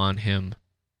Fargo on him.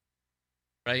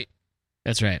 Right?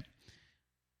 That's right.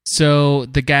 So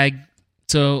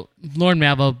Lauren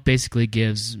Malvo basically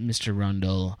gives Mr.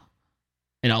 Rundle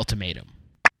an ultimatum.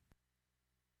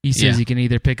 He says he can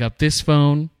either pick up this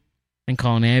phone and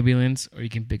call an ambulance, or you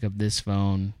can pick up this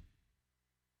phone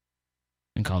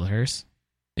and call the hearse.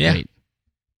 Yeah. Wait.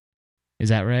 Is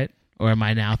that right? Or am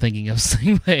I now thinking of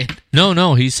Sling Blade?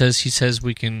 No. He says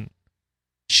we can.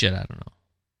 Shit, I don't know.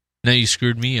 Now you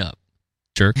screwed me up,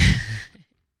 jerk.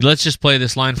 Let's just play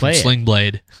this line from Sling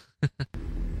Blade.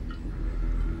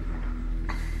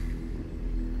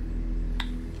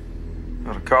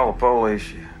 Well, to call the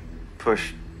police, you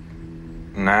push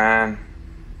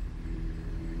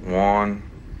 911.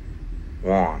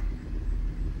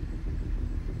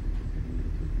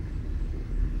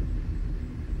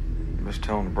 Just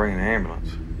tell them to bring an ambulance.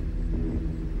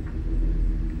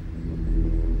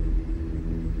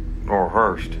 Or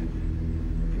Hurst.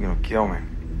 You're gonna kill me.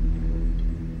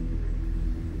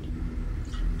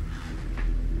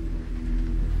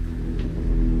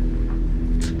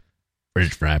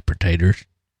 French fried potatoes.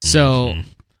 So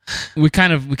we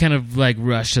kind of like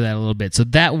rushed to that a little bit. So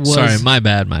that was Sorry, my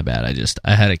bad.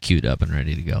 I had it queued up and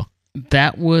ready to go.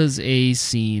 That was a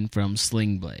scene from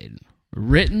Sling Blade,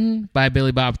 written by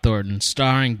Billy Bob Thornton,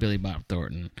 starring Billy Bob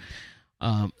Thornton.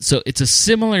 So it's a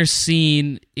similar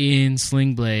scene in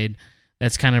Sling Blade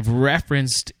that's kind of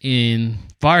referenced in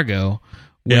Fargo,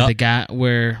 where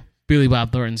where Billy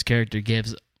Bob Thornton's character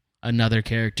gives another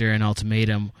character an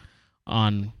ultimatum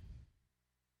on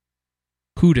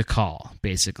who to call,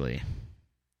 basically.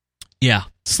 Yeah.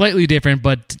 Slightly different,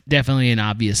 but definitely an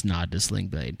obvious nod to Sling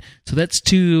Blade. So that's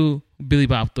two Billy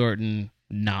Bob Thornton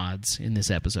nods in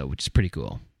this episode, which is pretty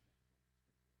cool.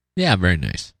 Yeah, very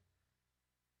nice.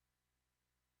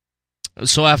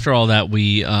 So after all that,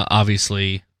 we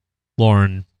obviously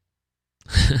Lauren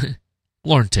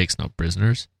takes no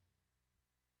prisoners.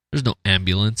 There's no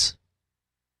ambulance.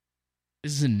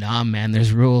 This is a Nam, man.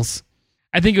 There's rules.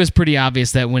 I think it was pretty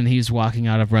obvious that when he was walking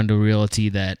out of Rundle Realty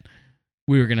that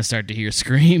we were going to start to hear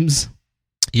screams.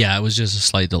 Yeah, it was just a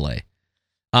slight delay.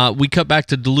 We cut back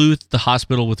to Duluth, the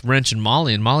hospital with Wrench and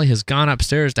Molly has gone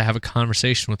upstairs to have a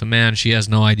conversation with a man she has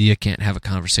no idea can't have a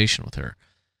conversation with her.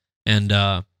 And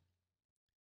the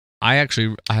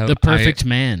perfect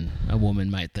man, a woman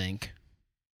might think.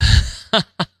 Oh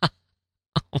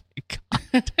my God.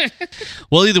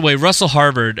 Well, either way, Russell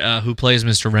Harvard, who plays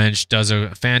Mr. Wrench, does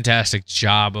a fantastic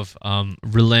job of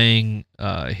relaying,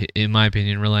 in my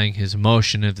opinion, relaying his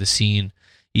emotion of the scene,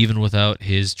 even without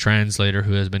his translator,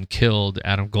 who has been killed,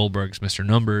 Adam Goldberg's Mr.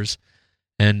 Numbers.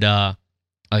 And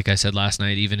like I said last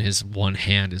night, even his one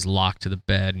hand is locked to the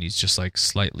bed, and he's just like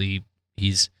slightly,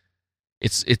 it's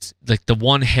like the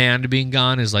one hand being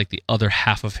gone is like the other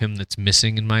half of him that's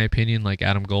missing, in my opinion, like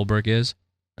Adam Goldberg is.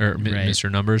 Or right.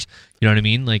 Mr. Numbers, you know what I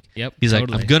mean? Like, yep, he's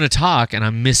totally. like, I'm gonna talk, and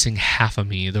I'm missing half of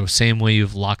me. The same way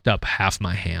you've locked up half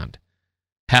my hand,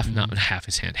 not half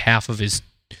his hand, half of his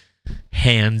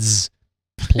hands,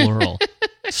 plural.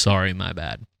 Sorry, my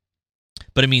bad.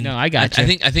 But I mean, no, I got you.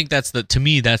 I think that's to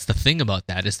me that's the thing about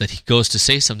that is that he goes to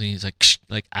say something, he's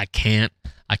like I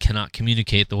cannot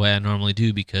communicate the way I normally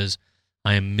do because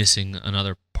I am missing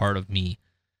another part of me.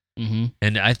 Mm-hmm.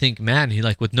 And I think, man, he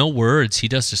with no words, he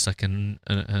does just like and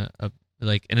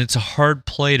it's a hard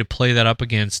play to play that up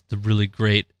against the really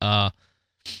great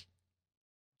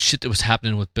shit that was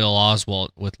happening with Bill Oswalt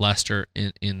with Lester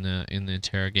in the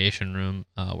interrogation room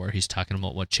where he's talking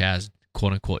about what Chaz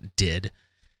quote unquote did,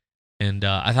 and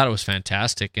I thought it was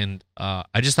fantastic, and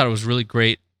I just thought it was really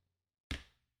great.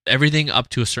 Everything up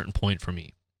to a certain point for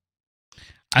me.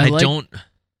 Go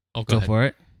for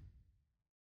it.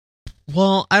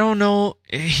 Well, I don't know.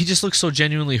 He just looks so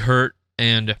genuinely hurt,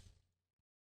 and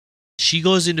she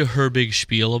goes into her big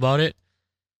spiel about it.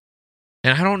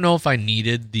 And I don't know if I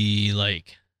needed the,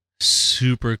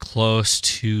 super close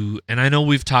to... And I know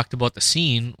we've talked about the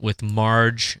scene with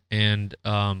Marge and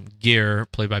Gere,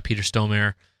 played by Peter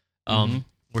Stormare,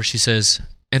 where she says,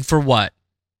 and for what?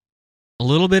 A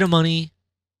little bit of money,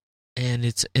 and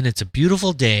it's a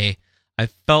beautiful day. I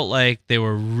felt like they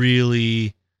were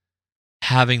really...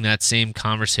 having that same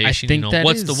conversation. I think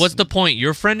what's the point?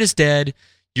 Your friend is dead.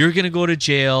 You're going to go to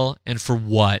jail, and for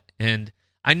what? And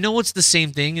I know it's the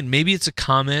same thing, and maybe it's a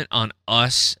comment on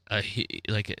us,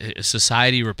 like a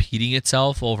society repeating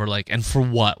itself over and for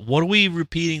what? What are we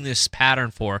repeating this pattern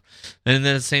for? And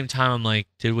then at the same time, I'm like,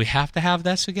 did we have to have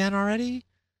this again already?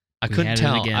 I couldn't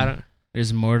tell.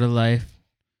 There's more to life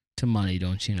to money,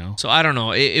 don't you know? So I don't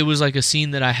know. It was like a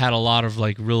scene that I had a lot of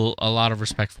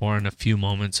respect for, and a few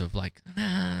moments of like,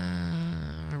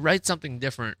 write something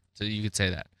different so you could say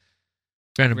that.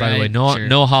 Granted, by the way,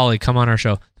 no Holly, come on our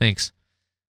show. Thanks.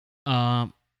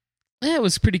 It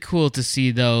was pretty cool to see,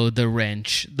 though, the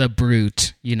Wrench, the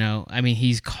brute, you know. I mean,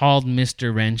 he's called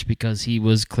Mr. Wrench because he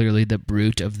was clearly the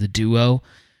brute of the duo.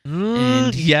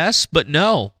 Yes, but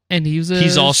no. And he's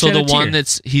also the one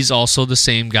he's also the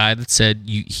same guy that said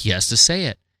he has to say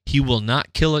it. He will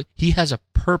not kill it. He has a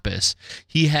purpose.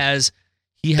 He has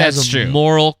a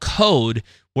moral code,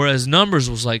 whereas Numbers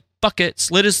was like, fuck it,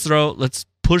 slit his throat, let's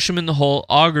push him in the hole,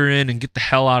 auger in, and get the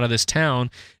hell out of this town.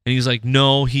 And he's like,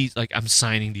 no, he's like, I'm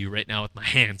signing to you right now with my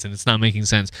hands, and it's not making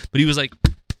sense. But he was like,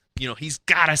 you know, he's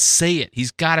got to say it.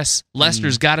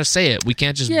 Lester's got to say it. We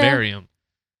can't just bury him.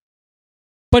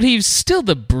 But he's still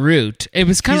the brute. It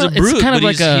was kind of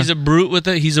he's a brute with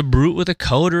a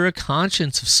code or a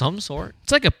conscience of some sort.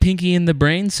 It's like a Pinky in the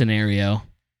Brain scenario.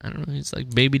 I don't know. He's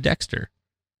like Baby Dexter.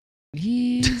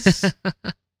 He's.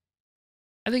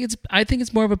 I think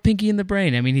it's more of a Pinky in the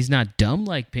Brain. I mean, he's not dumb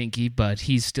like Pinky, but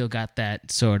he's still got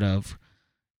that sort of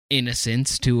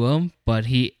innocence to him. But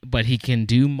he can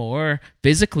do more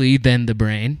physically than the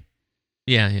Brain.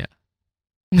 Yeah.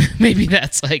 Maybe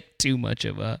that's like too much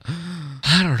of a.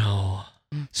 I don't know.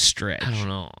 Stretch. I don't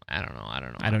know. I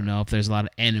don't know if there's a lot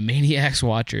of Animaniacs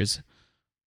watchers.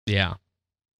 Yeah.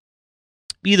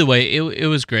 Either way, it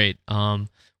was great.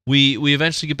 We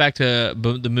eventually get back to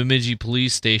the Bemidji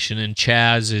police station, and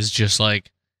Chaz is just like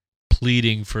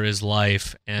pleading for his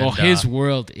life. And, well, his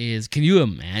world is. Can you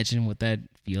imagine what that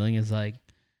feeling is like?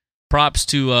 Props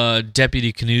to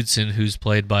Deputy Knudsen, who's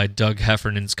played by Doug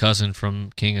Heffernan's cousin from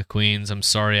King of Queens. I'm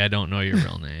sorry, I don't know your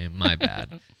real name. My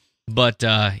bad. But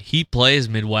he plays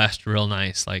Midwest real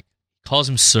nice. Like, calls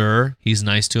him sir. He's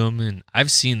nice to him, and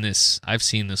I've seen this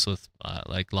with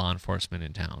like law enforcement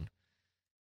in town,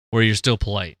 where you're still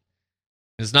polite.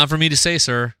 It's not for me to say,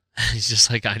 sir. He's just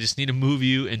like, I just need to move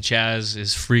you, and Chaz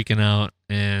is freaking out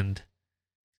and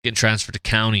getting transferred to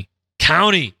county.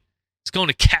 County! It's going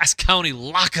to Cass County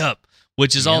lockup,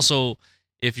 which is also,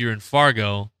 if you're in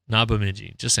Fargo, not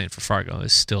Bemidji, just saying for Fargo,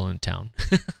 is still in town.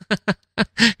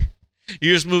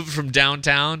 You just moved from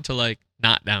downtown to like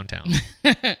not downtown.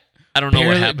 I don't know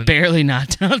what happened. Barely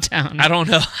not downtown. I don't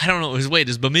know. Wait,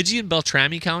 is Bemidji in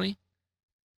Beltrami County?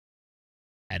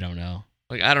 I don't know.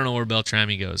 Like, I don't know where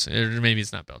Beltrami goes. Or maybe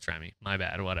it's not Beltrami. My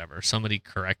bad. Whatever. Somebody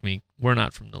correct me. We're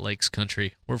not from the Lakes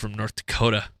Country. We're from North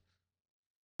Dakota.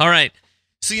 All right.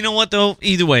 So you know what though?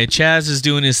 Either way, Chaz is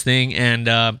doing his thing, and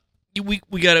we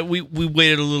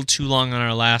waited a little too long on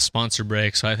our last sponsor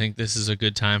break, so I think this is a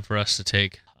good time for us to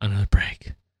take another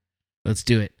break. Let's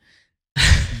do it.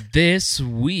 This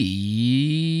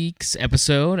week's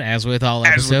episode, as with all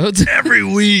episodes, every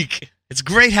week, it's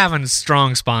great having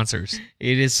strong sponsors.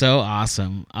 It is so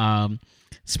awesome.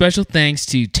 Special thanks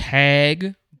to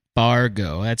Tag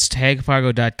Fargo. That's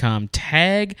tagfargo.com.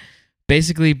 Tag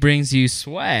basically brings you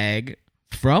swag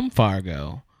from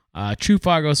Fargo. True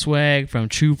Fargo swag from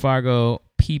True Fargo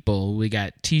people. We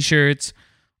got t-shirts,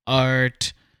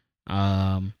 art,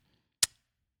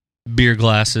 beer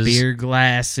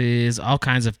glasses, all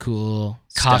kinds of cool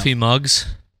coffee stuff. Mugs,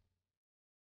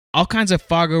 all kinds of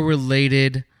Fargo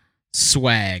related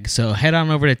swag. So head on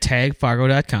over to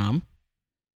tagfargo.com.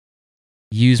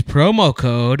 Use promo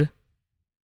code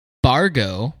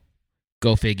BARGO.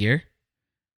 Go figure.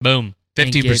 Boom.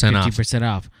 15% off. 50%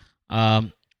 off.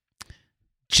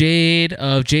 Jade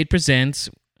of Jade Presents,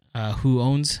 who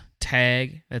owns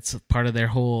Tag, that's part of their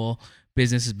whole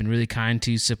business, has been really kind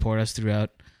to support us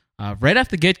throughout. Right off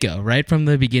the get-go, right from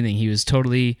the beginning, he was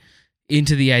totally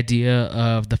into the idea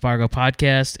of the Fargo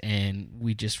podcast, and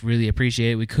we just really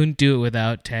appreciate it. We couldn't do it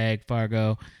without Tag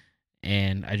Fargo,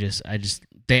 and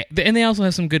they also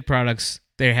have some good products.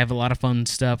 They have a lot of fun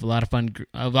stuff, a lot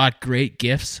of great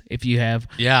gifts. If you have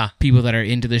people that are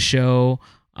into the show,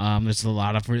 there's a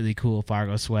lot of really cool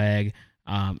Fargo swag,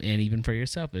 and even for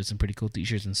yourself, there's some pretty cool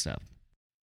t-shirts and stuff.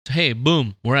 Hey,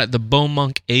 boom, we're at the Bo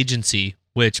Monk Agency,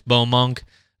 which Bo Monk,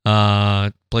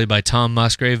 played by Tom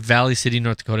Musgrave, Valley City,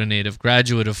 North Dakota native,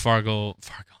 graduate of Fargo,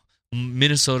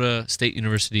 Minnesota State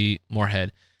University,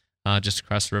 Moorhead, just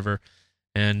across the river.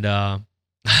 And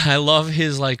I love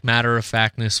his like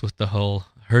matter-of-factness with the whole,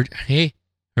 heard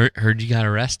you got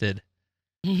arrested.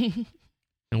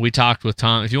 And we talked with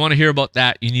Tom. If you want to hear about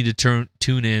that, you need to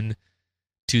tune in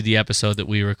to the episode that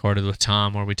we recorded with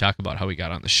Tom, where we talk about how we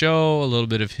got on the show, a little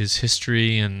bit of his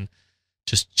history, and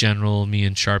just general me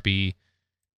and Sharpie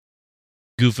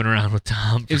goofing around with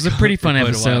Tom. It was a pretty fun for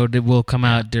quite a while. episode. It will come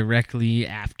out directly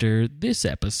after this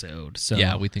episode. So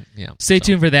Yeah, we think. Yeah, stay so,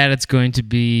 tuned for that. It's going to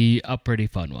be a pretty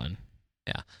fun one.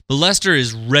 Yeah, but Lester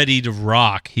is ready to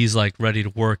rock. He's like ready to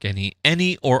work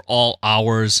any or all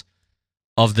hours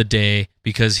of the day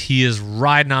because he is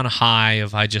riding on a high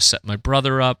of I just set my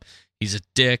brother up. He's a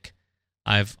dick.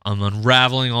 I'm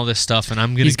unraveling all this stuff, and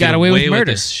I'm going to get away with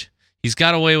murder. this. He's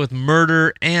got away with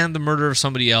murder and the murder of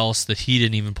somebody else that he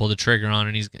didn't even pull the trigger on,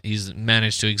 and he's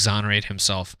managed to exonerate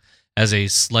himself as a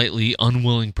slightly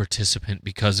unwilling participant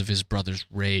because of his brother's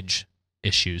rage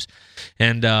issues.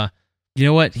 And you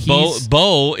know what?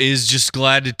 Bo is just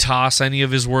glad to toss any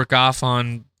of his work off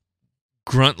on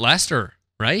Grunt Lester,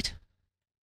 right?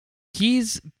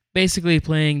 He's basically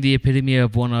playing the epitome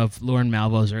of one of Lauren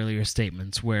Malvo's earlier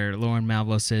statements, where Lauren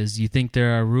Malvo says, "You think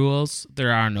there are rules?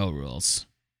 There are no rules."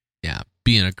 Yeah,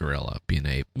 being a gorilla, being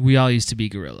an ape. We all used to be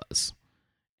gorillas.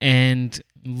 And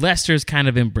Lester's kind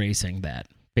of embracing that,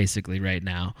 basically, right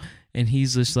now. And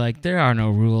he's just like, there are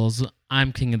no rules.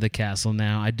 I'm king of the castle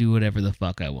now. I do whatever the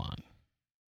fuck I want.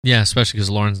 Yeah, especially because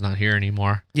Lauren's not here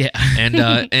anymore. Yeah. and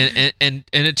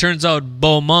it turns out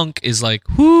Bo Monk is like,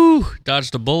 whoo,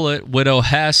 dodged a bullet. Widow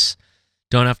Hess,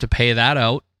 don't have to pay that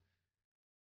out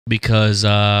because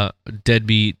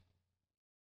deadbeat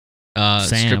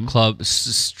strip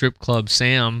club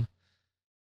Sam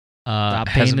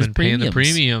hasn't been paying the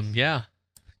premium. Yeah,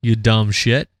 you dumb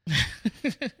shit.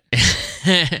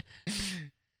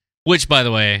 Which, by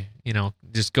the way,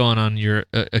 just going on your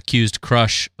accused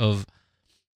crush of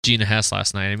Gina Hess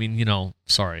last night. I mean,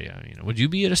 sorry. Would you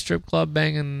be at a strip club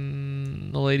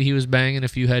banging the lady he was banging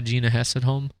if you had Gina Hess at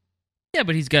home? Yeah,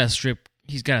 but he's got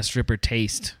a stripper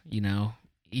taste.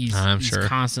 He's sure.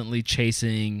 constantly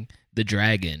chasing the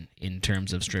dragon in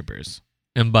terms of strippers.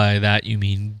 And by that you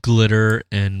mean glitter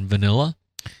and vanilla?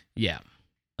 Yeah.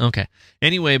 Okay.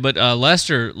 Anyway, but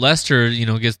Lester, gets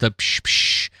the psh,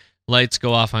 psh, lights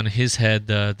go off on his head,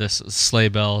 the sleigh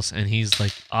bells, and he's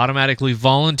like automatically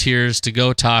volunteers to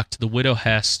go talk to the widow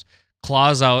Hess,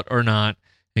 claws out or not,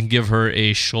 and give her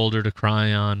a shoulder to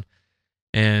cry on,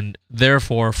 and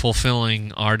therefore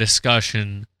fulfilling our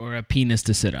discussion. Or a penis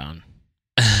to sit on.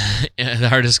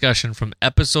 Our discussion from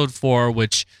episode 4,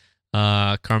 which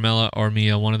Carmela or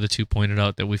Mia, one of the two, pointed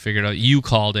out that we figured out. You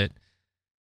called it.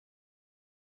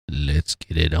 Let's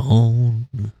get it on.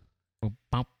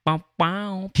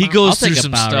 He goes through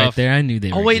some stuff right there. I knew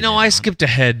they were. Oh wait, no, I skipped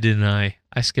ahead, didn't I?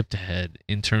 I skipped ahead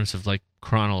in terms of like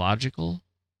chronological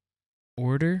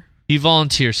order. He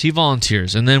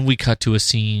volunteers, and then we cut to a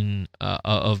scene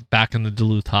of back in the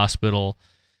Duluth hospital.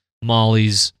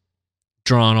 Molly's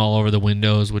drawn all over the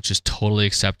windows, which is totally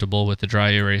acceptable with the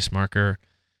dry erase marker.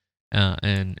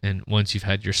 And once you've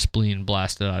had your spleen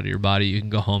blasted out of your body, you can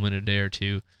go home in a day or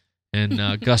two.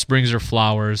 And Gus brings her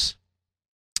flowers.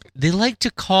 They like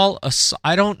to call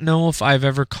I don't know if I've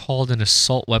ever called an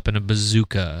assault weapon a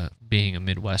bazooka, being a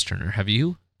Midwesterner. Have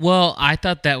you? Well, I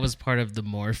thought that was part of the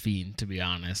morphine, to be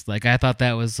honest. Like, I thought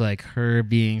that was like her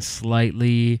being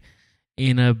slightly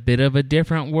in a bit of a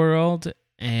different world,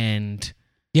 and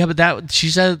yeah, but that she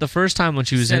said it the first time when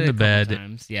she was in the bed.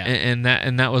 Times, yeah, and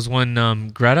that was when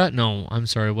Greta. No, I'm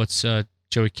sorry. What's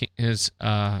Joey King?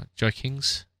 Joey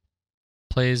King's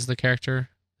plays the character,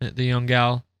 the young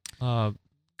gal,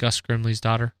 Gus Grimley's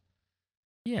daughter.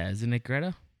 Yeah, isn't it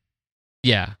Greta?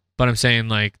 Yeah, but I'm saying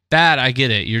like that. I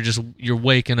get it. You're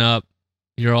waking up.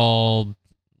 You're all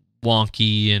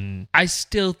wonky, and I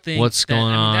still think what's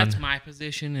going on. That's my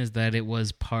position. Is that it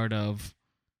was part of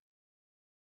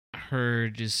her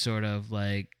just sort of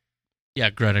like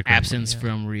Greta Grimley, absence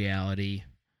from reality,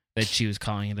 that she was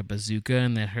calling it a bazooka,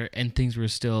 and that things were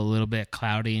still a little bit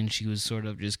cloudy, and she was sort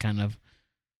of just kind of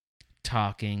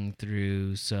talking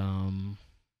through some.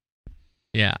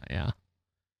 Yeah.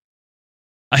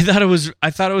 I thought it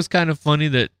was kind of funny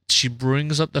that she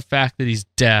brings up the fact that he's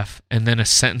deaf, and then a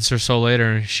sentence or so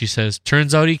later she says,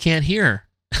 "Turns out he can't hear."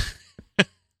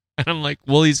 And I'm like,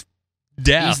 "Well, he's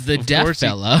deaf. He's the deaf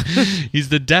fella. He's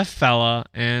the deaf fella,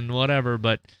 and whatever."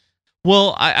 But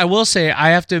well, I will say I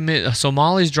have to admit. So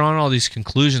Molly's drawn all these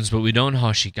conclusions, but we don't know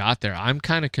how she got there. I'm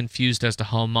kind of confused as to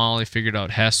how Molly figured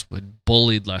out Hess would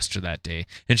bullied Lester that day,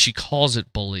 and she calls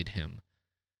it bullied him.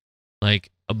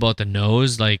 Like about the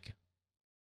nose, like.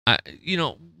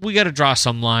 We got to draw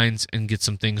some lines and get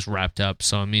some things wrapped up.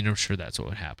 So, I mean, I'm sure that's what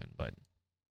would happen.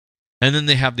 And then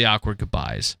they have the awkward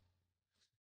goodbyes.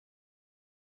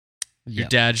 Yep. Your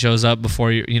dad shows up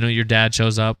before your dad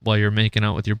shows up while you're making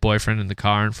out with your boyfriend in the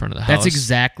car in front of the house. That's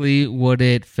exactly what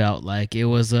it felt like. It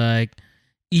was like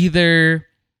either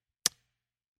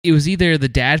it was either the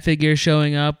dad figure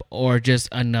showing up or just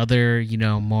another,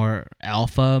 more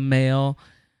alpha male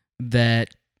that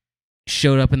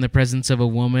showed up in the presence of a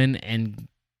woman, and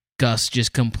Gus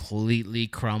just completely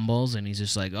crumbles, and he's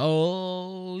just like,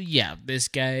 oh, yeah, this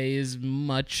guy is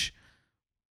much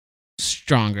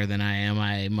stronger than I am.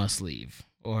 I must leave.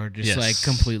 Or just like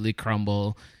completely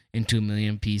crumble into a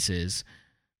million pieces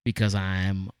because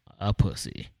I'm a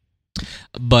pussy.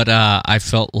 But I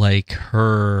felt like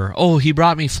her, oh, he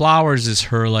brought me flowers is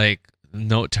her like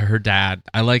note to her dad.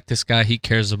 I like this guy. He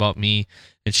cares about me.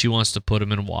 And she wants to put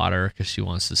him in water because she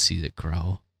wants to see it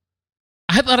grow.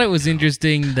 I thought it was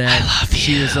interesting that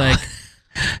she was like...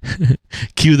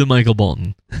 Cue the Michael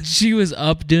Bolton. She was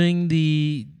up doing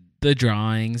the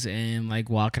drawings and like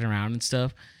walking around and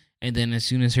stuff. And then as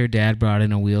soon as her dad brought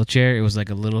in a wheelchair, it was like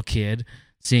a little kid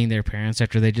seeing their parents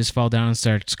after they just fall down and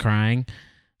starts crying.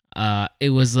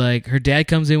 It was like her dad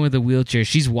comes in with a wheelchair.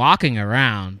 She's walking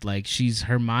around. Like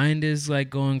her mind is like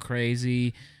going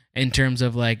crazy in terms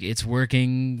of like it's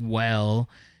working well.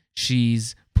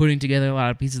 She's putting together a lot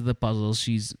of pieces of the puzzle.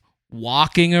 She's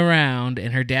walking around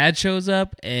and her dad shows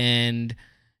up and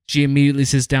she immediately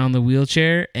sits down in the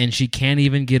wheelchair and she can't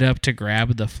even get up to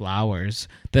grab the flowers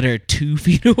that are 2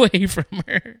 feet away from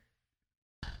her.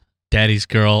 Daddy's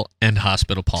girl and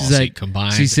hospital policy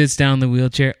combined. She sits down in the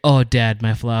wheelchair. Oh, Dad,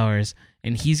 my flowers.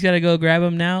 And he's got to go grab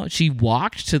them now. She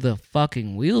walked to the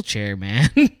fucking wheelchair, man.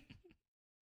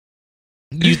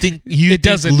 You think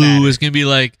Lou is going to be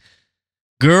like,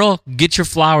 girl, get your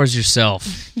flowers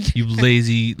yourself, you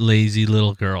lazy, lazy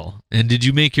little girl. And did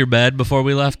you make your bed before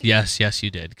we left? Yes, you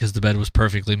did, because the bed was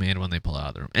perfectly made when they pulled out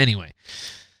of the room. Anyway.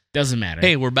 Doesn't matter.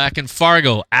 Hey, we're back in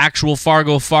Fargo, actual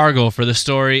Fargo for the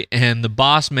story, and the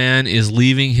boss man is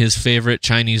leaving his favorite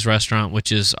Chinese restaurant,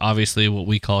 which is obviously what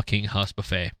we call King House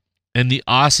Buffet. And the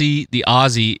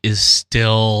Aussie is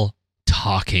still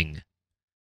talking.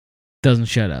 Doesn't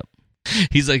shut up.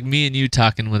 He's like me and you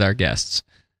talking with our guests.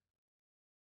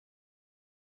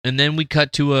 And then we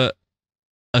cut to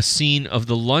a scene of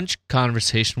the lunch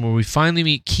conversation where we finally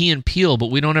meet Key and Peele, but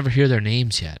we don't ever hear their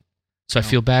names yet. So I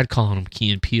feel bad calling them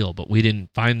Key and Peele, but we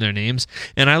didn't find their names.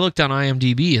 And I looked on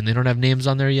IMDb, and they don't have names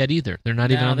on there yet either. They're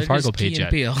not even on the Fargo page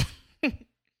yet. Peele.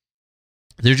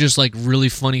 They're just like really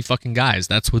funny fucking guys.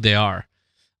 That's who they are.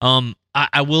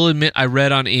 I will admit I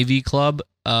read on AV Club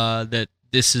that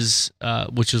this is,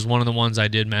 which is one of the ones I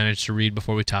did manage to read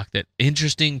before we talked, that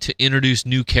interesting to introduce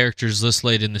new characters this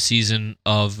late in the season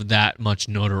of that much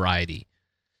notoriety.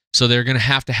 So they're going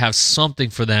to have something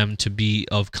for them to be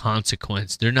of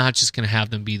consequence. They're not just going to have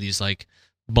them be these like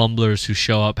bumblers who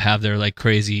show up, have their like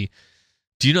crazy,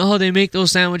 do you know how they make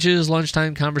those sandwiches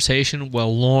lunchtime conversation?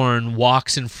 Well, Lorne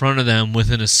walks in front of them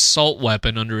with an assault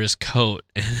weapon under his coat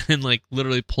and then like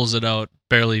literally pulls it out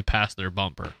barely past their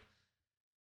bumper.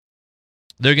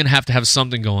 They're going to have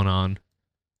something going on.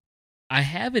 I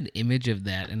have an image of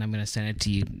that, and I'm going to send it to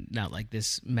you. Not like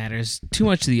this matters too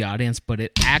much to the audience, but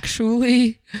it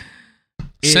actually...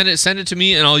 Send it to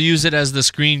me, and I'll use it as the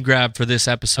screen grab for this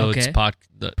episode's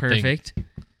Perfect.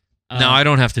 Now I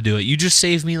don't have to do it. You just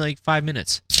saved me like 5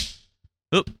 minutes.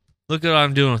 Oop, look at what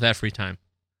I'm doing with that free time.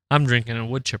 I'm drinking a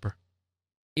wood chipper.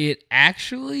 It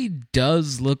actually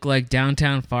does look like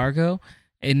downtown Fargo,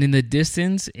 and in the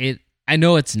distance, I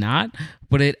know it's not,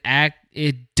 but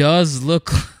it does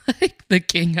look like the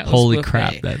King House Holy Buffet.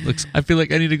 crap, that looks... I feel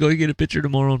like I need to go get a picture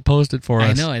tomorrow and post it for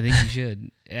us. I know, I think you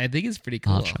should. I think it's pretty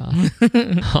cool.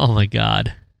 Oh my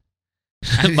god.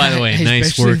 By the way,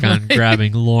 nice work on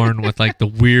grabbing Lorne with like the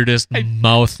weirdest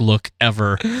mouth look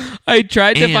ever. I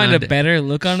tried to find a better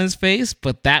look on his face,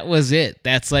 but that was it.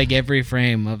 That's like every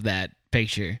frame of that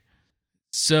picture.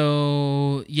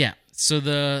 So, yeah. So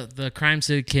the crime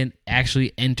syndicate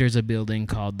actually enters a building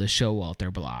called the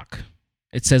Showalter Block.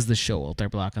 It says the Showalter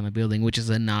Block on the building, which is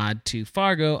a nod to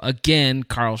Fargo. Again,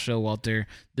 Carl Showalter,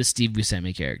 the Steve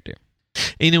Buscemi character.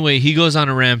 Anyway, he goes on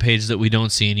a rampage that we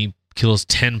don't see, and he kills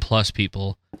 10 plus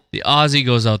people. The Aussie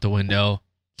goes out the window.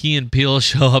 Key and Peele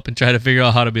show up and try to figure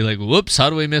out how to be like, whoops, how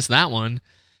do we miss that one?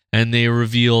 And they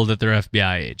reveal that they're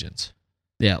FBI agents.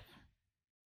 Yeah.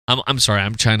 I'm sorry,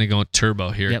 I'm trying to go turbo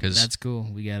here because that's cool.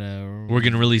 We're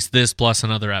going to release this plus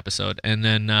another episode, and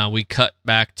then we cut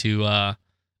back to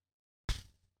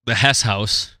the Hess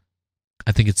house.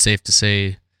 I think it's safe to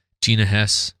say Gina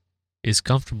Hess is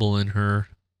comfortable in her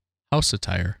house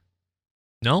attire.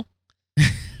 No?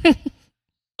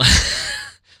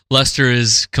 Lester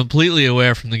is completely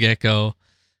aware from the get-go.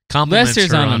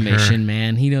 Lester's on a mission,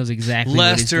 man. He knows exactly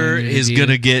Lester what he's going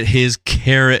to get his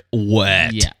carrot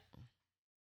wet. Yeah.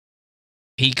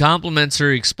 He compliments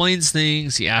her, he explains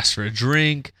things, he asks for a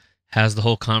drink. has the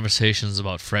whole conversations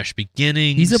about fresh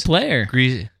beginnings. He's a player.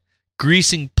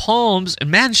 Greasing palms, and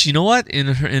man, you know what?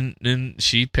 And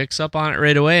she picks up on it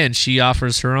right away, and she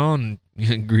offers her own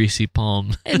greasy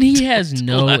palm. And he has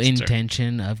no Lester.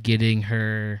 intention of getting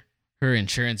her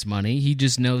insurance money. He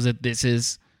just knows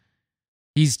that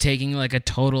he's taking like a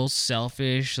total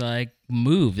selfish like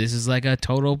move. This is like a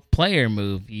total player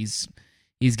move. He's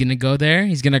gonna go there.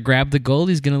 He's gonna grab the gold.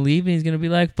 He's gonna leave, and he's gonna be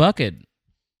like, "Fuck it,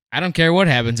 I don't care what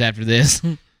happens after this."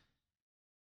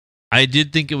 I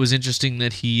did think it was interesting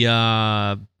that he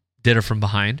did her from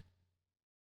behind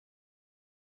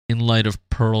in light of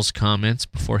Pearl's comments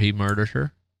before he murdered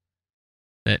her,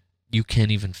 that you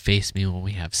can't even face me when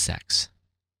we have sex.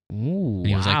 Ooh, And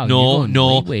he was wow, like, you're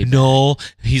going way back. no.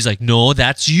 He's like, no,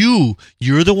 that's you.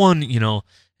 You're the one,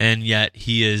 and yet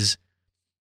he is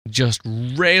just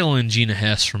railing Gina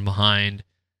Hess from behind,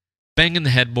 banging the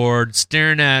headboard,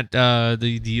 staring at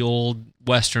the old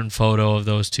Western photo of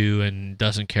those two, and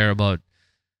doesn't care about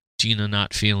Gina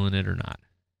not feeling it or not.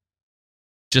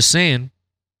 Just saying,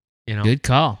 Good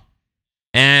call.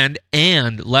 And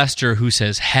Lester, who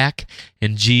says heck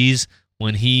and geez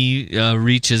when he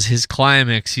reaches his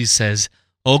climax, he says,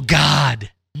 "Oh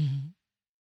God." Mm-hmm.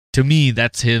 To me,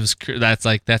 that's his. That's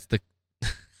the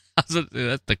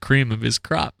that's the cream of his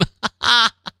crop.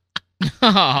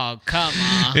 Oh, come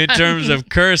on. In terms of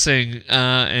cursing,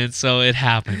 and so it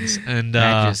happens, and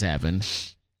that just happened.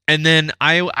 And then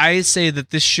I say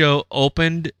that this show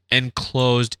opened and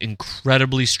closed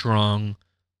incredibly strong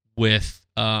with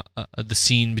the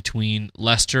scene between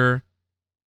Lester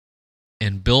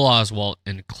and Bill Oswalt,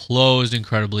 and closed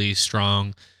incredibly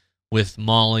strong with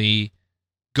Molly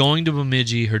going to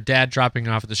Bemidji, her dad dropping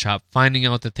her off at the shop, finding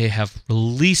out that they have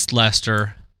released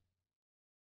Lester,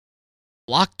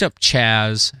 locked up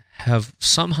Chaz, have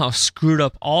somehow screwed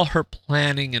up all her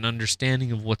planning and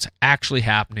understanding of what's actually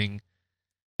happening,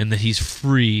 and that he's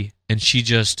free, and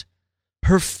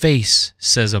her face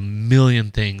says a million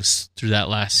things through that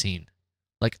last scene.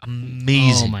 Like,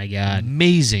 amazing. Oh, my God.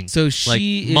 Amazing. So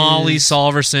she is... Molly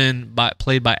Solverson,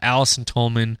 played by Allison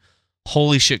Tolman.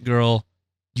 Holy shit, girl.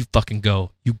 You fucking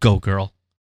go. You go, girl.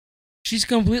 She's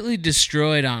completely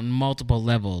destroyed on multiple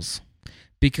levels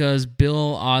because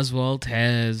Bill Oswalt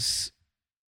has,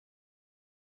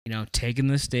 taken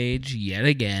the stage yet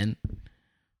again.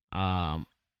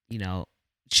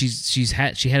 She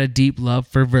had a deep love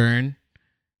for Vern,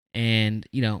 and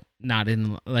not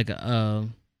in like a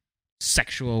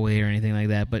sexual way or anything like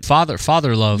that, but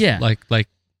father love. Yeah, like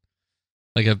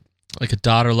a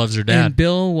daughter loves her dad. And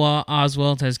Bill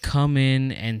Oswalt has come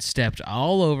in and stepped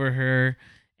all over her,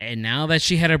 and now that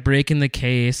she had a break in the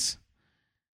case,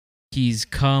 he's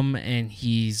come and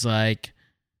he's like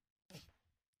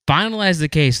finalized the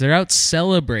case. They're out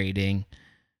celebrating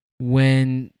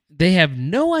when they have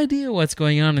no idea what's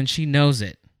going on, and she knows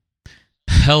it.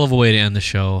 Hell of a way to end the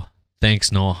show.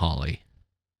 Thanks, Noah Hawley.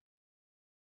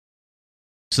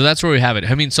 So that's where we have it.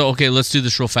 I mean, okay, let's do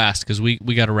this real fast because we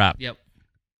got to wrap. Yep.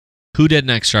 Who dead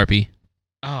next, Sharpie?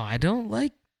 Oh, I don't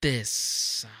like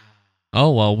this.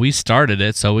 Oh, well, we started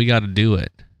it, so we got to do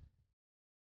it.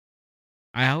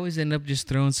 I always end up just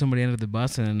throwing somebody under the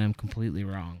bus, and then I'm completely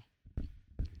wrong.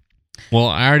 Well,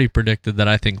 I already predicted that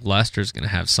I think Lester's going to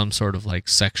have some sort of like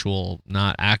sexual,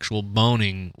 not actual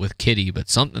boning with Kitty, but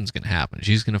something's going to happen.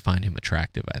 She's going to find him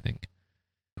attractive, I think.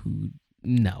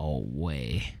 No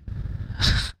way.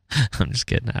 I'm just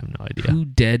kidding. I have no idea. Who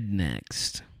dead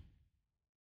next?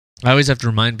 I always have to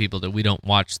remind people that we don't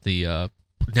watch the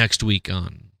next week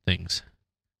on things.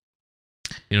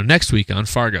 Next week on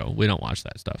Fargo, we don't watch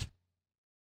that stuff.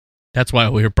 That's why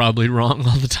we're probably wrong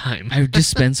all the time. I just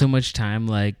spend so much time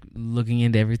like looking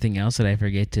into everything else that I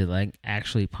forget to like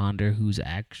actually ponder who's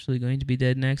actually going to be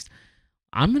dead next.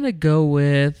 I'm going to go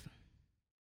with,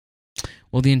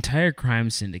 well, the entire crime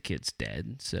syndicate's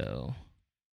dead, so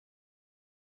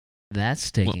that's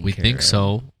taken care of. We think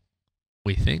so.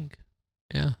 We think.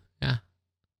 Yeah.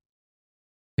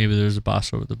 Maybe there's a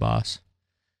boss over the boss.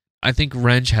 I think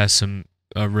Wrench has some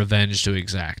revenge to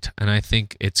exact, and I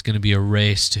think it's going to be a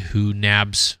race to who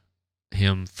nabs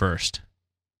him first.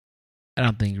 I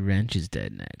don't think Wrench is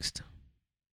dead next.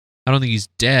 I don't think he's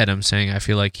dead. I'm saying I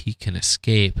feel like he can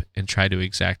escape and try to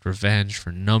exact revenge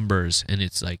for numbers, and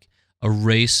it's like a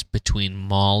race between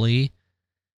Molly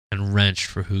and Wrench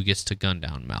for who gets to gun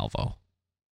down Malvo.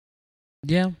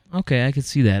 Yeah, okay, I can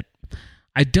see that.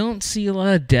 I don't see a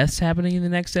lot of deaths happening in the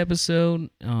next episode.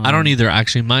 I don't either,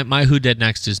 actually. My who dead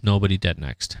next is nobody dead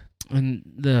next. And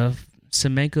the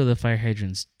Semenko, the fire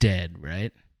hydrant's dead,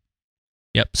 right?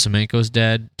 Yep, Semenko's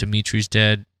dead. Dimitri's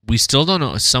dead. We still don't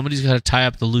know. Somebody's got to tie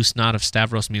up the loose knot of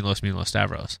Stavros, Milos,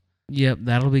 Stavros. Yep,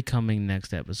 that'll be coming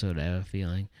next episode, I have a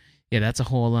feeling. Yeah, that's a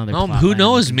whole other plot who line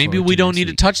knows? I'm Maybe looking we forward don't next need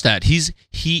to week. touch that.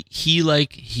 He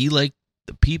like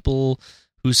the people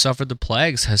who suffered the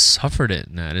plagues has suffered it,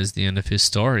 and that is the end of his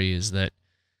story, is that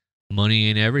money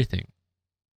ain't everything.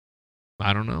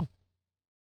 I don't know.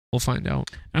 We'll find out.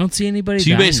 I don't see anybody So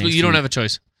you dying basically next you don't week. have a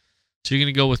choice. So you're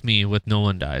gonna go with me with no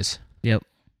one dies. Yep.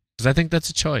 Because I think that's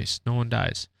a choice. No one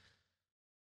dies.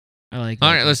 I like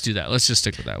All that. right, let's do that. Let's just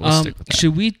stick with that. We'll stick with that.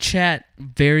 Should we chat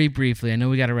very briefly? I know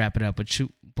we got to wrap it up, but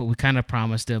we kind of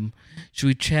promised him. Should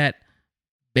we chat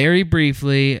very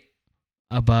briefly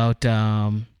about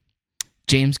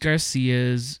James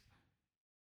Garcia's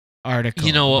article?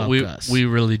 You know what? about Gus? We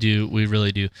really do. We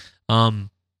really do.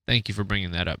 Thank you for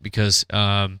bringing that up because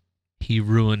he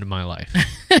ruined my life.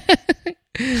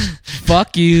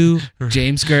 Fuck you,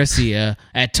 James Garcia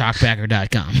at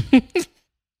talkbacker.com.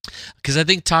 Because I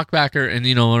think Talkbacker, and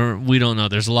we don't know,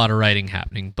 there's a lot of writing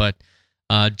happening, but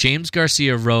James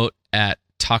Garcia wrote at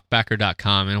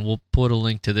talkbacker.com, and we'll put a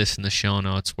link to this in the show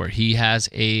notes, where he has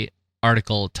a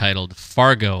article titled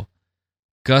Fargo,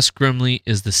 Gus Grimley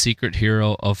is the secret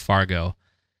hero of Fargo.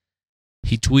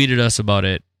 He tweeted us about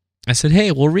it. I said,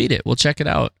 hey, we'll read it. We'll check it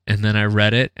out. And then I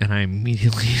read it, and I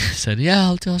immediately said, yeah,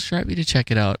 I'll tell Sharpie to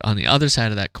check it out. On the other side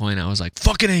of that coin, I was like,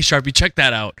 fucking hey, Sharpie, check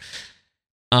that out.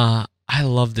 I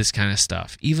love this kind of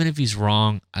stuff. Even if he's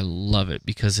wrong, I love it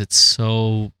because it's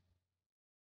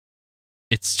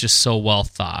just so well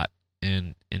thought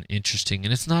and interesting.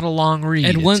 And it's not a long read.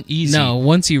 And it's easy.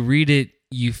 once you read it,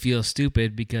 you feel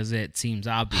stupid because it seems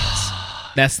obvious.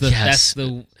 That's the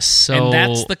and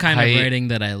that's the kind of writing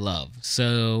that I love.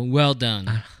 So well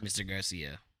done, Mr.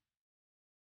 Garcia.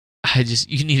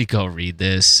 You need to go read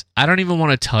this. I don't even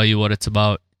want to tell you what it's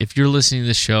about. If you're listening to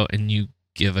this show and you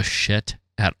give a shit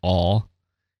at all,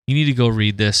 you need to go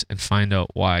read this and find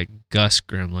out why Gus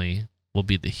Grimley will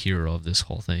be the hero of this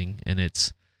whole thing. And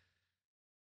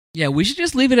yeah, we should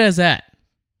just leave it as that.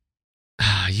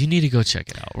 You need to go check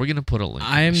it out. We're gonna put a link.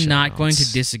 I am not notes. going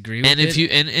to disagree with and if it.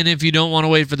 and if you don't want to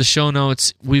wait for the show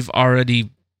notes,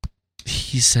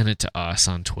 he sent it to us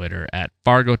on Twitter at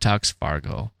Fargo Talks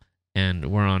Fargo, and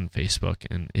we're on Facebook,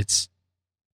 and it's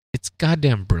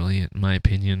goddamn brilliant in my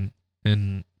opinion.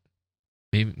 And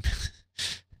maybe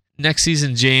next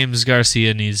season James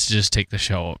Garcia needs to just take the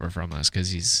show over from us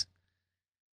because he's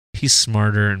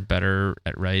smarter and better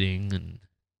at writing, and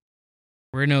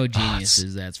we're no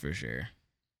geniuses, that's for sure.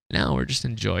 now we're just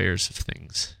enjoyers of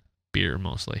things. Beer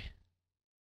mostly.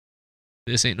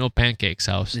 This ain't no pancakes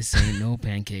house. This ain't no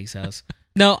pancakes house.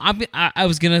 No, I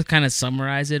was gonna kind of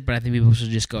summarize it, but I think people should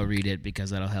just go read it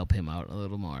because that'll help him out a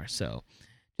little more. So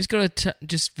just go to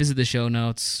just visit the show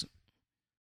notes,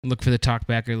 look for the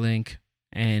Talkbacker link,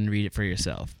 and read it for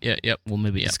yourself. Yeah, yep. We'll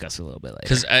maybe discuss it a little bit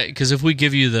later. Because if we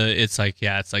give you it's like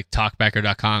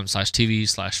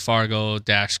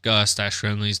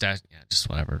talkbacker.com/TV/Fargo-Gus-Grimleys- just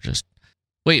whatever. Just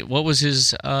wait, what was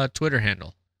his Twitter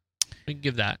handle? We can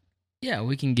give that. Yeah,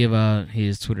 we can give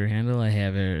his Twitter handle. I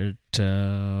have it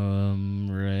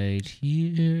right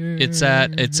here. It's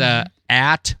at ThereelJames.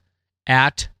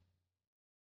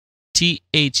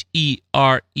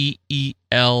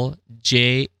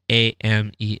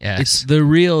 It's the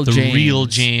real James. The real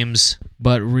James.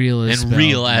 But real is and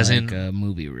real spelled as like in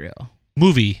movie real.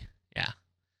 Movie. Yeah.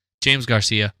 James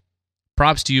Garcia.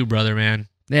 Props to you, brother, man.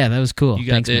 Yeah, that was cool.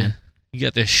 Thanks, man. You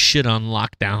got this shit on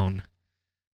lockdown.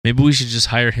 Maybe we should just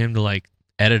hire him to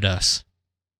edit us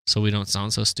so we don't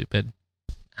sound so stupid.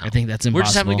 I think that's impossible. We're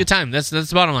just having a good time. That's the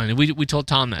bottom line. We told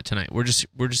Tom that tonight. We're just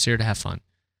here to have fun.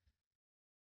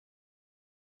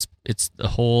 It's the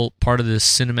whole part of this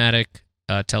cinematic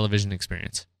television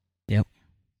experience. Yep.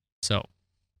 So,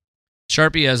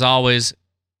 Sharpie, as always,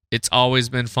 it's always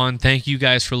been fun. Thank you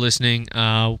guys for listening.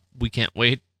 We can't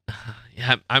wait.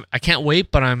 Yeah, I can't wait,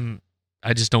 but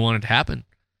I just don't want it to happen.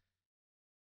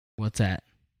 What's that?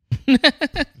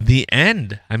 The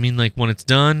end. I mean, when it's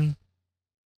done,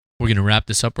 we're going to wrap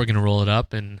this up. We're going to roll it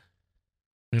up, and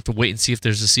we have to wait and see if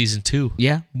there's a season 2.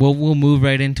 Yeah. We'll move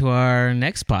right into our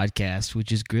next podcast,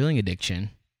 which is Grilling Addiction.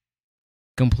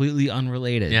 Completely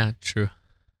unrelated. Yeah, true.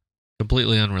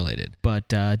 Completely unrelated. But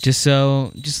just a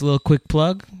little quick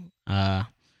plug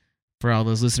for all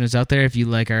those listeners out there. If you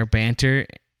like our banter,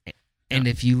 and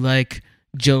if you like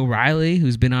Joe Riley,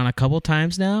 who's been on a couple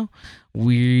times now,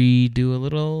 we do a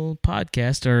little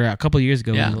podcast, or a couple years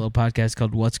ago, we did a little podcast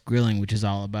called What's Grilling, which is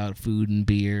all about food and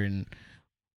beer and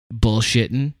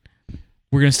bullshitting.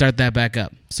 We're going to start that back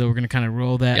up. So we're going to kind of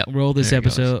roll this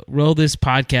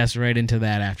podcast right into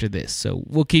that after this. So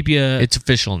we'll keep you... It's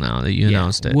official now that you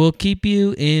announced it. We'll keep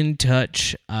you in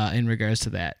touch in regards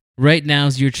to that. Right now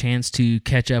is your chance to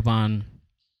catch up on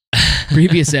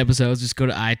previous episodes, just go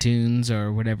to iTunes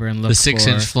or whatever and look The for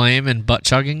 6-inch flame and butt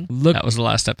chugging. Look- That was the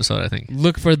last episode, I think.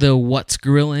 look for the What's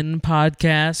Grillin'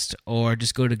 podcast, or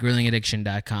just go to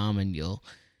grillingaddiction.com and you'll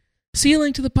see a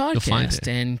link to the find podcast it.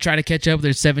 and try to catch up.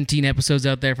 There's 17 episodes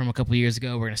out there from a couple years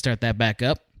ago. We're going to start that back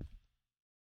up.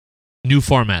 New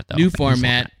format, though. New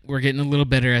format. We're getting a little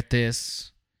better at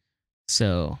this.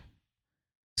 So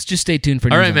just stay tuned for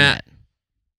news All right, on Matt.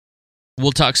 that.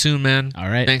 We'll talk soon, man. All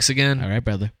right. Thanks again. All right,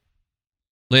 brother.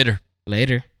 Later.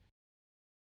 Later.